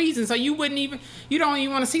divorce for a reason, so you don't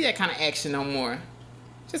even want to see that kind of action no more.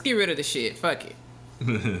 Just get rid of the shit. Fuck it.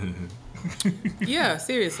 Yeah,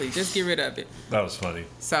 seriously, just get rid of it. That was funny.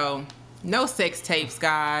 So, no sex tapes,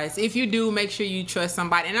 guys. If you do, make sure you trust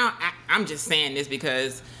somebody. And I'm just saying this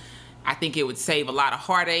because I think it would save a lot of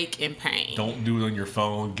heartache and pain. Don't do it on your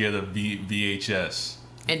phone. Get a VHS.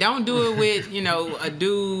 And don't do it with, a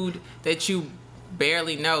dude that you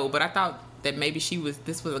barely know. But I thought that maybe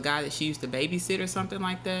this was a guy that she used to babysit or something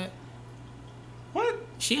like that. What?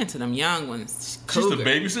 She into them young ones. She used to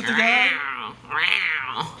babysit the guy?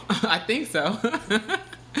 I think so.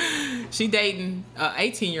 She dating an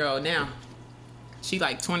 18-year-old now. She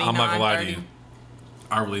like 29, I'm not gonna lie 30. to you.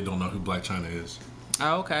 I really don't know who Black China is.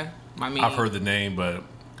 Oh, okay. I mean, I've heard the name, but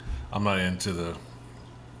I'm not into the...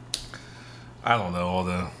 I don't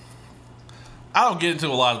know, I don't get into a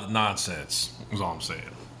lot of the nonsense, is all I'm saying.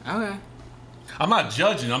 Okay. I'm not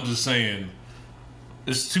judging, I'm just saying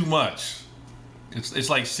it's too much. It's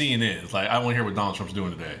like CNN. It's like, I want to hear what Donald Trump's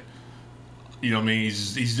doing today. You know what I mean?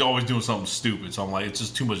 He's always doing something stupid. So I'm like, it's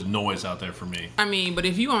just too much noise out there for me. I mean, but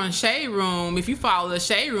if you on Shade Room, if you follow the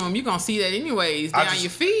Shade Room, you're going to see that anyways down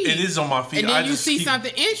your feed. It is on my feed. And then you see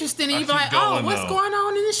something interesting and you be like, oh, what's going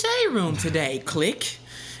on in the Shade Room today? Click.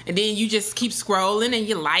 And then you just keep scrolling and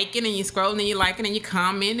you liking and you scrolling and you liking and you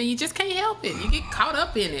comment and you just can't help it. You get caught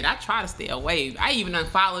up in it. I try to stay away. I even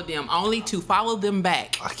unfollowed them only to follow them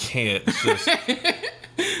back. I can't.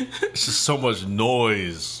 It's just so much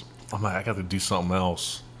noise. I'm like, I got to do something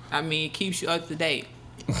else. I mean, it keeps you up to date.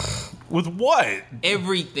 With what?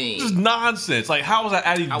 Everything. Just nonsense. Like, how is that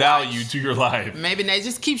adding value to your life? Maybe that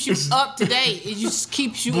just keeps you up to date. It just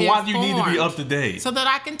keeps you But informed. why do you need to be up to date? So that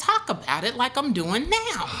I can talk about it like I'm doing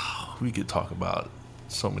now. We could talk about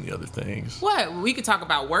so many other things. What? We could talk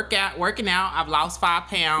about working out. I've lost 5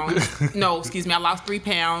 pounds. No, excuse me. I lost 3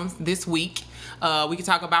 pounds this week. We could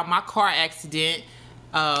talk about my car accident.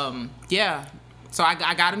 Yeah. So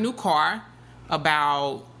I got a new car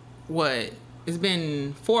about, what? It's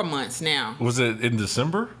been 4 months now. Was it in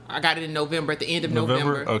December? I got it in November, at the end of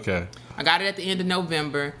November. Okay. I got it at the end of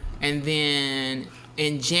November. And then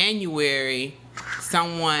in January,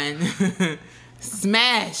 someone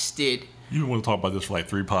smashed it. You want to talk about this for like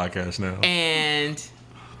 3 podcasts now. And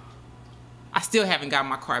I still haven't got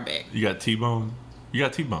my car back. You got T-bone? You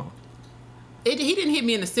got T-bone? He didn't hit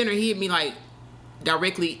me in the center. He hit me like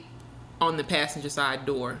directly on the passenger side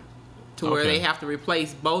door to where they have to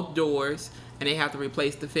replace both doors and they have to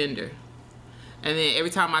replace the fender. And then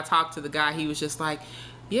every time I talked to the guy, he was just like,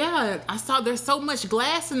 yeah, I saw there's so much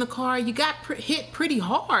glass in the car. You got hit pretty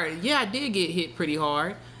hard. Yeah, I did get hit pretty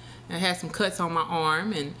hard. I had some cuts on my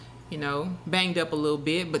arm and, banged up a little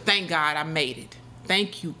bit. But thank God I made it.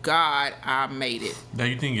 Thank you, God, I made it. Now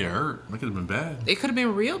you think you hurt? That could have been bad. It could have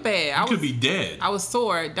been real bad. You could be dead. I was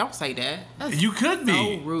sore. Don't say that. That's you could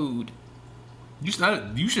be. So rude. You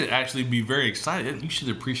should actually be very excited. You should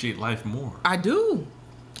appreciate life more. I do.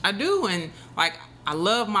 And like, I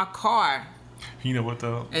love my car. You know what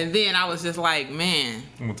though? And then I was just like, man.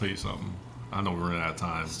 I'm gonna tell you something. I know we're running out of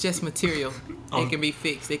time. It's just material. It can be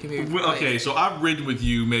fixed. It can be replaced. Okay, so I've ridden with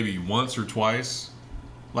you maybe once or twice.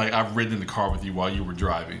 Like, I've ridden in the car with you while you were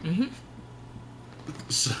driving. Mm-hmm.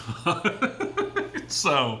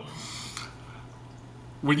 So,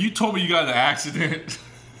 when you told me you got in an accident...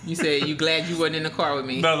 You said you glad you wasn't in the car with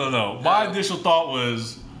me. No. My initial thought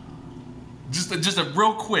was just a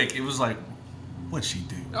real quick. It was like, what'd she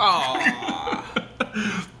do? Oh.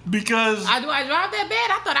 Because do I drive that bad?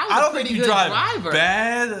 I thought I was a pretty good driver. I don't think you drive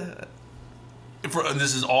bad. And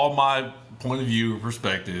this is all my point of view or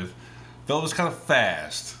perspective. Felt it was kind of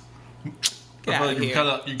fast. Get out of here.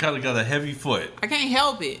 You kind of got a heavy foot. I can't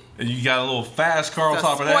help it. And you got a little fast car on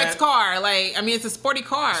top of that. Sports car. It's a sporty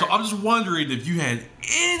car. So I'm just wondering if you had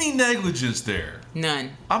any negligence there.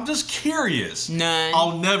 None. I'm just curious. None.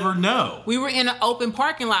 I'll never know. We were in an open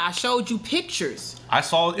parking lot. I showed you pictures. I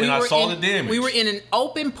saw the damage. We were in an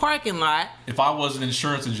open parking lot. If I was an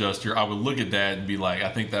insurance adjuster, I would look at that and be like,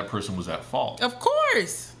 I think that person was at fault. Of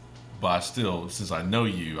course. But since I know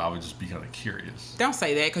you, I would just be kind of curious. Don't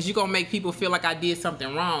say that, because you're going to make people feel like I did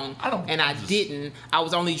something wrong. I didn't. I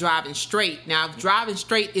was only driving straight. Now, if driving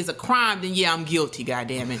straight is a crime, then yeah, I'm guilty,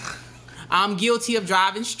 goddammit. I'm guilty of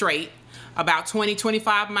driving straight about 20,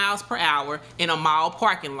 25 miles per hour in a mall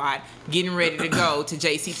parking lot, getting ready to go to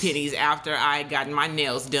JCPenney's after I had gotten my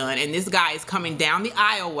nails done. And this guy is coming down the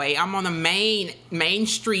aisleway. I'm on the main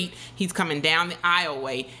street. He's coming down the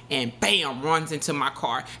aisleway and bam, runs into my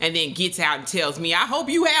car and then gets out and tells me, I hope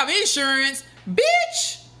you have insurance.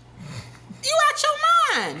 Bitch, you out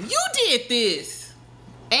your mind. You did this.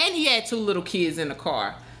 And he had 2 little kids in the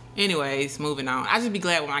car. Anyways, moving on. I just be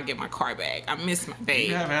glad when I get my car back. I miss my babe.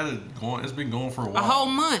 You have had it going. It's been going for a while. A whole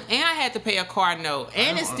month, and I had to pay a car note,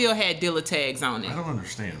 and it still had dealer tags on it. I don't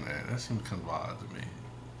understand that. That seems kind of odd to me.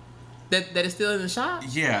 That it's still in the shop?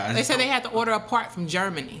 Yeah. They said they had to order a part from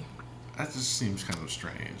Germany. That just seems kind of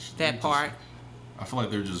strange. That part. I feel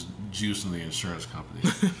like they're just juicing the insurance company.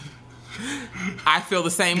 I feel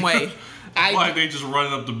the same way. Like they just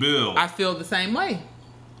running up the bill. I feel the same way.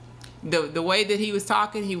 The way that he was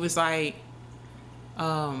talking, he was like,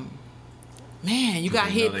 man, you got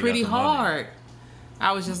hit pretty hard.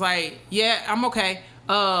 I was just like, yeah, I'm okay.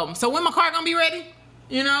 So when my car gonna be ready?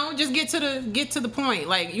 You know, just get to the point.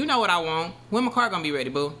 Like, you know what I want. When my car gonna be ready,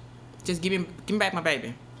 boo? Just give me back my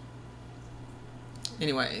baby.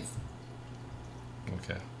 Anyways.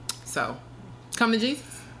 Okay. So, come to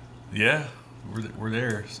Jesus? Yeah, we're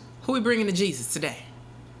there. Who we bringing to Jesus today?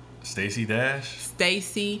 Stacey Dash?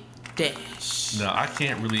 Stacey Dash. No, I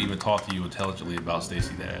can't really even talk to you intelligently about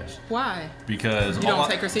Stacey Dash. Why? Because you don't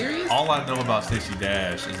take her serious? All I know about Stacey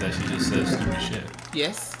Dash is that she just says stupid shit.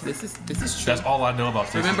 Yes, this is true. That's all I know about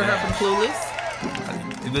Stacey Dash. Remember her from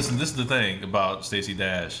Clueless? Listen, this is the thing about Stacey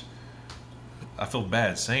Dash. I feel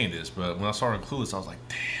bad saying this, but when I saw her in Clueless, I was like,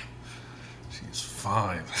 damn, she is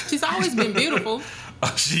fine. She's always been beautiful.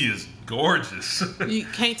 She is gorgeous. You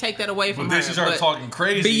can't take that away from her. But then she started talking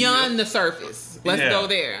crazy. Beyond the surface. Let's go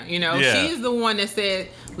there. You know, she's the one that said,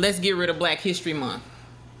 let's get rid of Black History Month.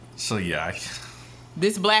 So, yeah.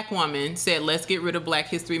 This black woman said, let's get rid of Black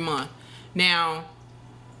History Month. Now,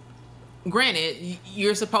 granted,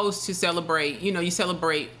 you're supposed to celebrate, you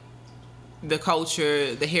celebrate the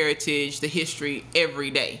culture, the heritage, the history every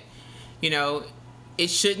day. You know, it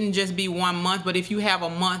shouldn't just be 1 month, but if you have a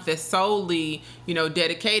month that's solely,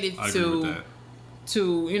 dedicated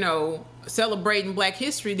to celebrating Black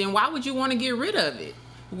history, then why would you want to get rid of it?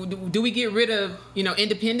 Do we get rid of,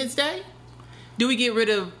 Independence Day? Do we get rid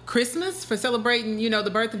of Christmas for celebrating, the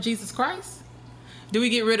birth of Jesus Christ? Do we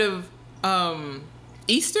get rid of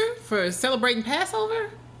Easter for celebrating Passover?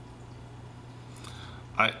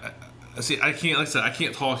 I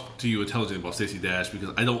can't talk to you intelligently about Stacey Dash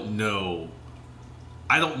because I don't know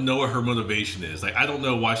what her motivation is. Like, I don't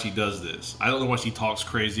know why she does this. I don't know why she talks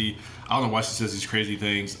crazy. I don't know why she says these crazy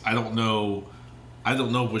things. I don't know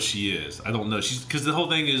what she is. I don't know. Because the whole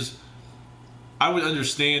thing is, I would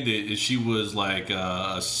understand it if she was like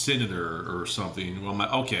a senator or something. Well, I'm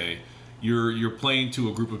like, okay, you're playing to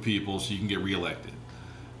a group of people so you can get reelected.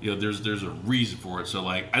 There's a reason for it. So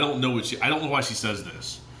like, I don't know why she says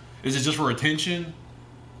this. Is it just for attention?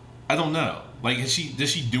 I don't know. Like, does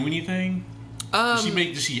she do anything? Does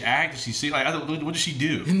she act? Does she see? Like, what does she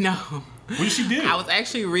do? No. What does she do? I was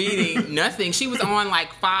actually reading nothing. She was on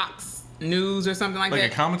like Fox News or something like that.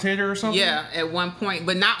 Like a commentator or something? Yeah, at one point,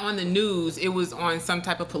 but not on the news. It was on some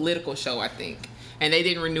type of political show, I think. And they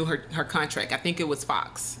didn't renew her contract. I think it was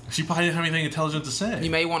Fox. She probably didn't have anything intelligent to say.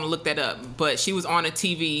 You may want to look that up. But she was on a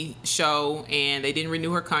TV show, and they didn't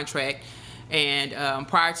renew her contract. And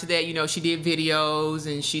prior to that, she did videos,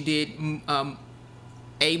 and she did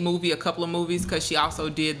a couple of movies, because she also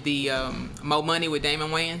did the Mo Money with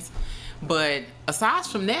Damon Wayans. But aside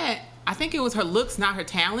from that, I think it was her looks, not her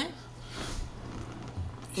talent,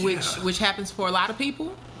 which happens for a lot of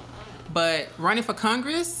people. But running for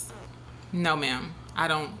Congress, no, ma'am. I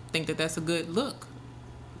don't think that that's a good look.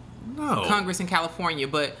 No. Congress in California,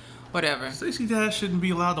 but whatever. Stacey Dash shouldn't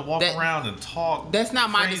be allowed to walk around and talk. That's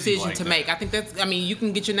not my decision like to make. I think you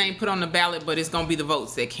can get your name put on the ballot, but it's going to be the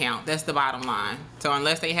votes that count. That's the bottom line. So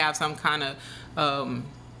unless they have some kind of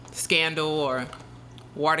scandal or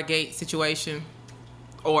Watergate situation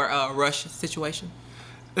or Rush situation.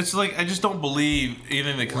 It's like, I just don't believe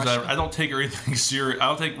anything that comes out. I don't take her anything serious. I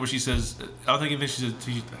don't take what she says. I don't take anything she says.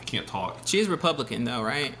 I can't talk. She is Republican, though,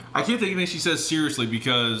 right? I can't take anything she says seriously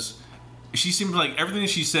because she seems like everything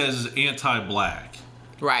she says is anti-black.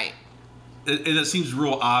 Right. And it seems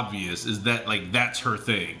real obvious. Is that like that's her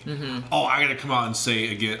thing? Mm-hmm. Oh, I got to come out and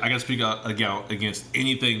say again. I got to speak out against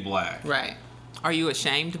anything black. Right. Are you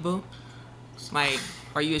ashamed, boo? Like,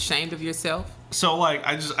 are you ashamed of yourself? So, like,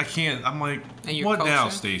 I can't. I'm like, what culture? Now,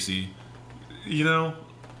 Stacey?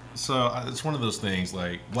 So it's one of those things,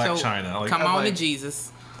 like Black China. Like, come on to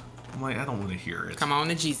Jesus. I'm like, I don't want to hear it. Come on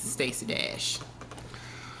to Jesus, Stacey Dash.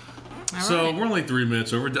 So we're only 3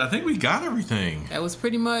 minutes over. I think we got everything. That was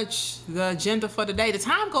pretty much the agenda for the day. The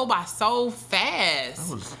time go by so fast.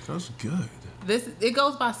 That was good. It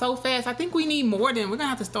goes by so fast. I think we need more than. We're gonna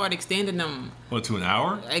have to start extending them. What, to an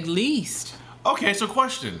hour? At least. Okay, so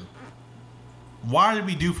question. Why did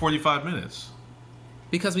we do 45 minutes?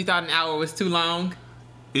 Because we thought an hour was too long.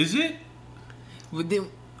 Is it?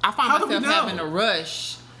 I find How do we myself know? having a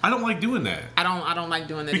rush. I don't like doing that. I don't like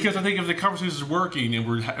doing that Because either. I think if the conversation is working and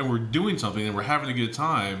we're doing something and we're having a good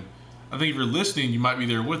time, I think if you're listening, you might be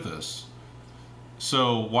there with us.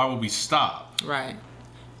 So why would we stop? Right.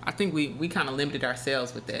 I think we kind of limited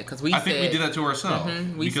ourselves with that because I think we did that to ourselves.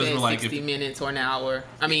 We because said we're like, 60 minutes or an hour.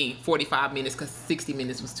 45 minutes because 60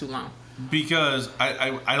 minutes was too long. Because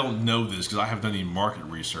I don't know this because I haven't done any market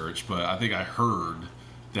research, but I think I heard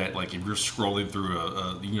that like if you're scrolling through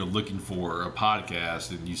looking for a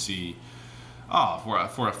podcast and you see for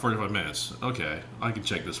 45 minutes, okay, I can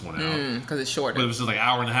check this one out Because it's shorter. but if it's just like an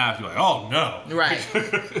hour and a half, you're like, oh no, Right.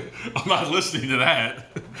 I'm not listening to that.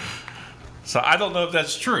 So I don't know if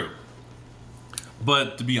that's true,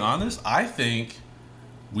 but to be honest, I think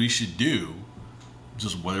we should do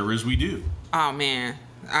just whatever it is we do. Oh man,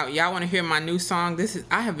 y'all want to hear my new song?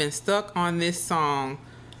 I have been stuck on this song.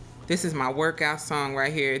 This is my workout song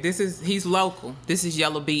right here. He's local. This is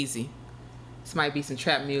Yellow Beezy. This might be some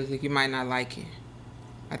trap music. You might not like it.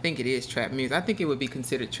 I think it is trap music. I think it would be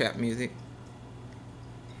considered trap music.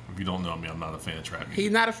 If you don't know me, I'm not a fan of trap music.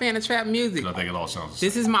 He's not a fan of trap music. I think it all sounds the same.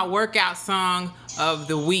 This is my workout song of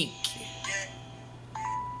the week.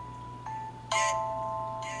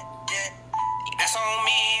 That's on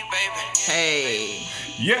me, baby. Hey.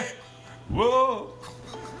 Yeah. Whoa.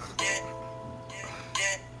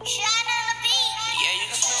 Yeah, you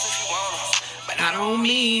can snooze if you wanna, but Not on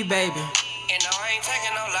me, baby. And no, I ain't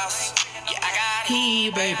taking no losses. Yeah, I got He,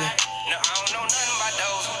 baby. No, I don't know nothing about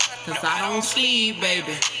those. Cause I don't sleep,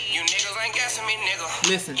 baby. You niggas ain't guessing me, nigga.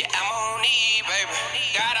 Listen. Yeah, I'm on E, baby.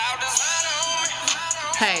 Got all design on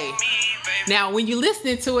me. Hey. Me, baby. Now, when you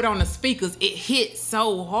listening to it on the speakers, it hits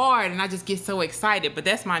so hard, and I just get so excited. But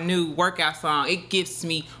that's my new workout song. It gets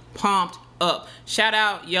me pumped up. Shout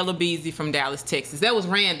out Yellow Beezy from Dallas, Texas. That was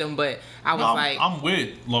random, but I was I'm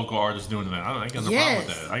with local artists doing that. I got no problem with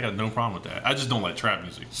that. I got no problem with that. I just don't like trap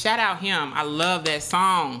music. shout out him. I love that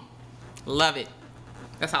song. Love it.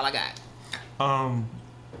 That's all I got.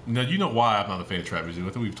 Now you know why I'm not a fan of trap music. I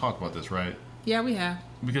think we've talked about this, right? Yeah, we have.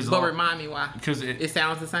 Because But remind me why. Because It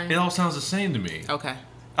sounds the same? it all sounds the same to me. Okay.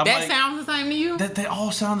 I'm That like- sounds the same to you? That they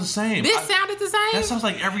all sound the same. This sounded the same? That sounds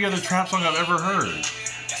like every other trap song I've ever heard.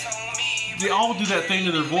 They all do that thing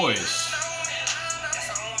to their voice.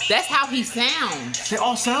 That's how he sounds. They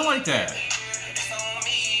all sound like that.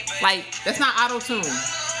 Like, that's not auto-tune.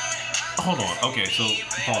 Hold on. Okay, so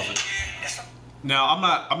pause it. Now I'm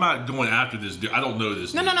not going after this dude. I don't know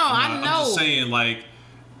this. No, dude. no, I'm I know. I'm just saying like.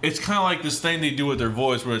 It's kind of like this thing they do with their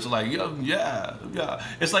voice, where it's like, yeah.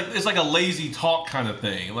 It's like a lazy talk kind of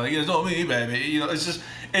thing. Like, it's not me, baby. It's just,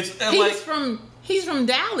 He's from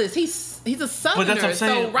Dallas. He's a southerner. But that's what I'm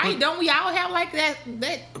saying. So don't we all have like that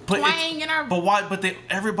twang in our? But why? But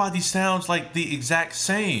everybody sounds like the exact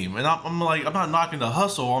same. And I'm like, I'm not knocking the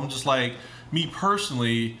hustle. I'm just like, me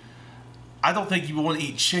personally, I don't think you want to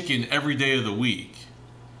eat chicken every day of the week.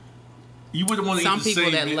 You wouldn't want to eat the same. Some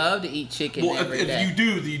people that love to eat chicken every day. If you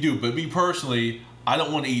do, you do. But me personally, I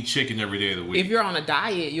don't want to eat chicken every day of the week. If you're on a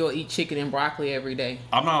diet, you'll eat chicken and broccoli every day.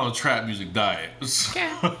 I'm not on a trap music diet.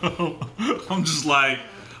 Okay. I'm just like,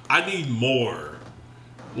 I need more.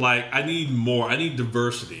 Like, I need more. I need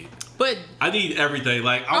diversity. But I need everything.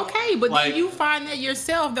 Like, then you find that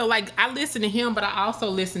yourself though. Like, I listen to him, but I also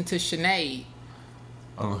listen to Sinead.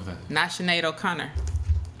 I don't know that. Not Sinead O'Connor.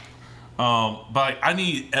 But like, I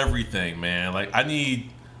need everything, man. Like, I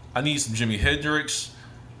need some Jimi Hendrix.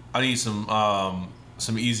 I need some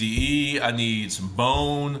Eazy-E. I need some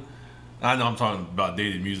Bone. I know I'm talking about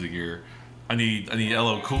dated music here. I need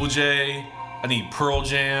LL Cool J. I need Pearl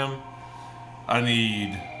Jam. I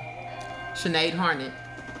need Sinead Harnett.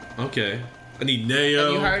 Okay. I need Neo.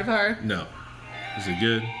 Have you heard of her? No. Is it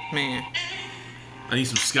good? Man. I need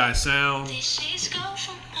some Sky Sound.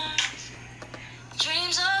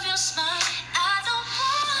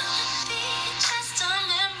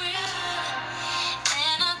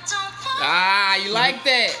 Ah, you like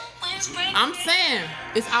that? I'm saying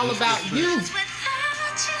it's all about you.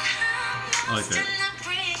 I like that.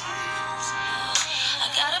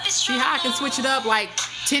 See how I can switch it up like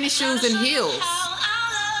tennis shoes and heels.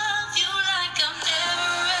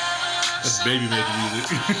 That's baby making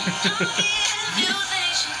music.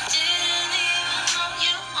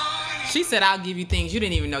 She said, "I'll give you things you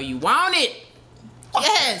didn't even know you wanted."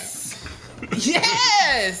 Yes,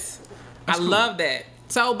 yes. I love that.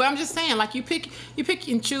 So, but I'm just saying, like you pick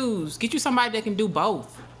and choose. Get you somebody that can do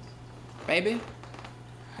both, baby.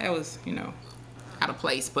 That was, out of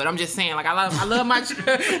place. But I'm just saying, like I love my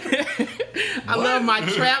I love my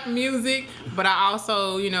trap music, but I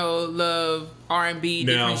also, love R&B,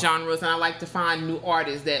 different genres, and I like to find new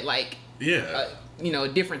artists that a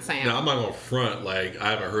different sound. Now I'm not gonna front like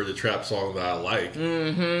I haven't heard the trap song that I like.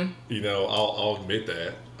 Mm-hmm. I'll admit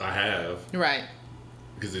that I have. Right.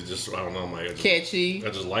 Because it just, I don't know, catchy.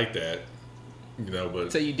 I just like that.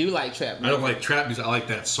 But so you do like trap music? I don't like trap music. I like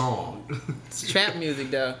that song. It's trap music,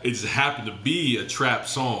 though. It just happened to be a trap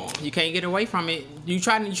song. You can't get away from it. You're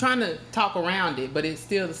trying to talk around it, but it's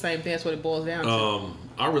still the same thing. That's what it boils down to.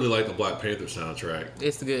 I really like the Black Panther soundtrack.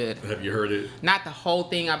 It's good. Have you heard it? Not the whole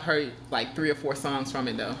thing. I've heard like 3 or 4 songs from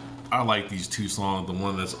it, though. I like these 2 songs. The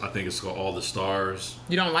one I think it's called All the Stars.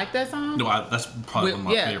 You don't like that song? No, that's probably one of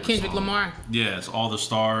my favorite Kendrick songs. Lamar. Yeah, it's All the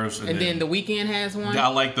Stars. And then The Weeknd has one. Yeah,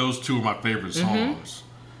 I like those 2 of my favorite songs.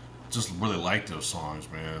 Just really like those songs,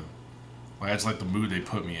 man. Like, I just like the mood they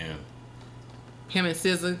put me in. Him and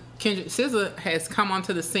SZA. SZA has come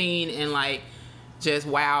onto the scene and like just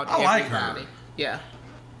wowed everybody. I like her. Yeah.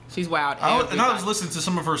 She's wowed everybody. And I was listening to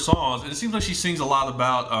some of her songs, and it seems like she sings a lot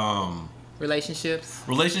about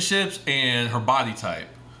relationships and her body type.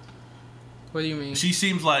 What do you mean? She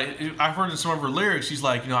seems like, I've heard in some of her lyrics, she's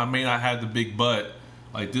like, I may not have the big butt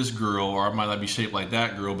like this girl, or I might not be shaped like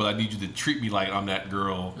that girl, but I need you to treat me like I'm that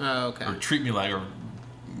girl. Oh, okay. Or treat me like, or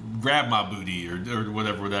grab my booty, or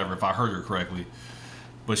whatever, if I heard her correctly.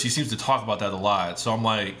 But she seems to talk about that a lot. So I'm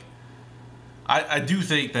like, I do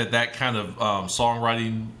think that kind of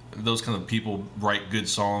songwriting, those kind of people write good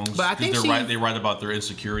songs. But I think they write about their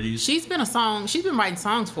insecurities. She's been writing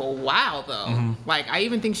songs for a while though. Mm-hmm. Like I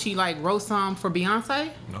even think she like wrote some for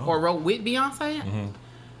Beyonce or wrote with Beyonce. Mm-hmm.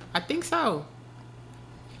 I think so.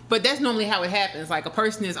 But that's normally how it happens. Like a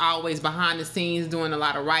person is always behind the scenes doing a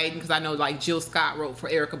lot of writing. Because I know like Jill Scott wrote for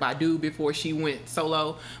Erykah Badu before she went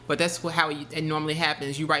solo. But that's how it normally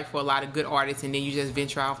happens. You write for a lot of good artists and then you just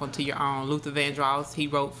venture off onto your own. Luther Vandross, he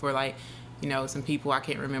wrote for like, some people, I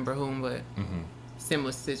can't remember whom, but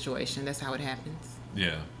similar situation. That's how it happens.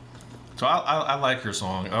 Yeah. So I like her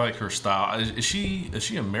song. I like her style. Is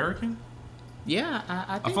she American? Yeah,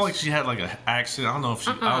 I think I feel like she had like an accent. I don't know if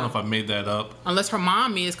I don't know if I made that up. Unless her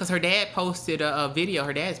mom is, because her dad posted a video.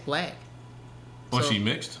 Her dad's black. Was she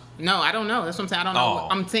mixed? No, I don't know. That's what I'm saying. I don't know.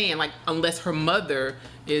 I'm saying like unless her mother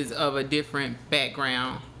is of a different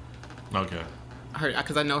background. Okay.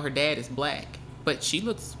 Because I know her dad is black, but she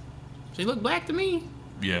looked black to me.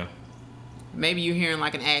 Yeah. Maybe you're hearing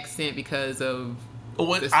like an accent because of.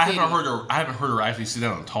 I haven't heard her actually sit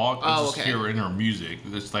down and talk. I just okay. hear her in her music.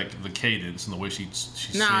 It's like the cadence and the way she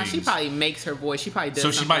sings. Nah, she probably makes her voice. She probably does. So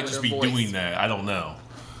she might with just her be voice. doing that. I don't know.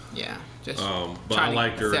 Yeah, just. But I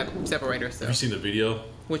like her. Separate herself. Have you seen the video?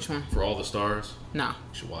 Which one? For All the Stars. No. You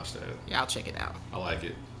should watch that. Yeah, I'll check it out. I like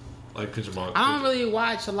it. Like Picture. I don't really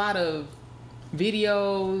watch a lot of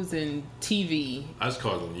videos and TV. I just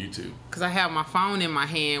call it on YouTube. Because I have my phone in my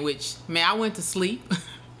hand, which, man, I went to sleep.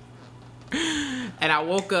 And I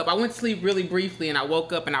woke up. I went to sleep really briefly, and I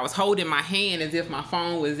woke up, and I was holding my hand as if my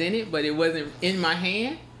phone was in it, but it wasn't in my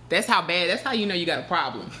hand. That's how bad. That's how you know you got a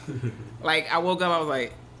problem. Like, I woke up, I was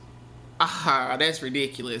like, that's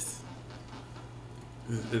ridiculous.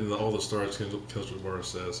 In All the Stars, Kendrick Lamar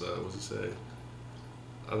says, what's he say?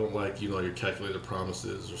 I don't like, your calculated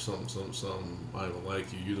promises or something. I don't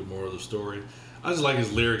like you. You're the moral of the story. I just like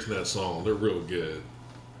his lyrics in that song. They're real good.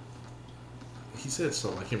 He said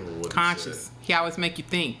something. I can't remember what conscious. he said. He always make you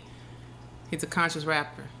think. He's a conscious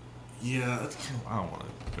rapper. Yeah, I don't want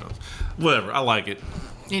to. Whatever. I like it.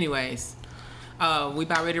 Anyways, we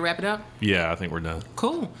about ready to wrap it up? Yeah, I think we're done.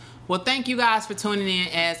 Cool. Well, thank you guys for tuning in.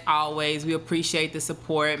 As always, we appreciate the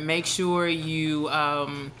support. Make sure you.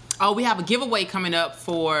 We have a giveaway coming up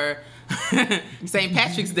for St.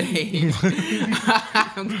 Patrick's Day.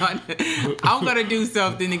 I'm gonna do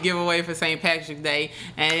something to give away for St. Patrick's Day,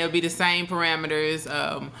 and it'll be the same parameters.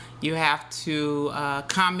 You have to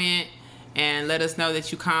comment and let us know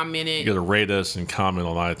that you commented. You gotta rate us and comment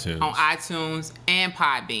on iTunes. On iTunes and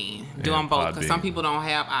Podbean. Do them both, because some people don't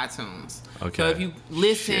have iTunes. Okay. So if you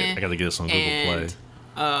listen, I gotta get us on Google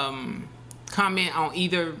Play. Comment on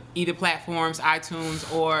either platforms,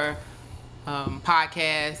 iTunes or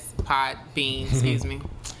Podbean, excuse me.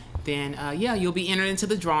 Then you'll be entered into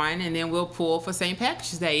the drawing, and then we'll pull for St.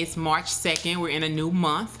 Patrick's Day. It's March 2nd. We're in a new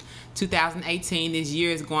month, 2018. This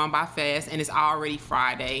year is going by fast, and it's already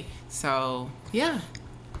Friday. So yeah.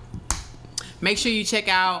 Make sure you check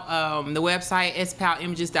out the website,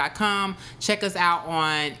 spalimages.com. Check us out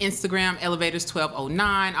on Instagram,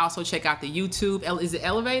 Elevators1209. Also check out the YouTube. Is it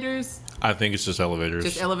Elevators? I think it's just Elevators.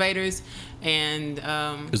 Just Elevators. And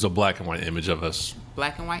it's a black and white image of us.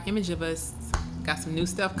 Black and white image of us. Got some new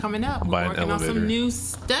stuff coming up. By We're working on some new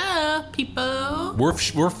stuff, people.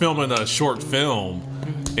 We're filming a short film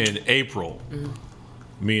in April.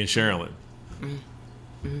 Me and Sherilyn.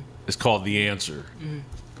 It's called The Answer.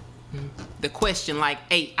 The question, like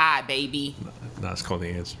AI, baby. No, it's called The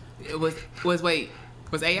Answer. It was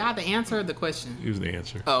was AI the answer or the question? He was the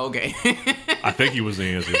answer. Oh, okay. I think he was the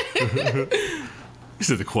answer. He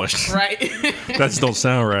said the question. Right. That just don't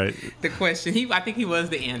sound right. The question. I think he was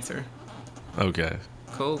the answer. Okay.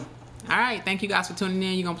 Cool. All right. Thank you guys for tuning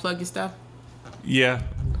in. You gonna plug your stuff? Yeah.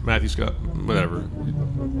 Matthew Scott. Whatever.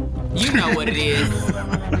 You know what it is.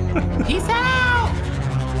 Peace out.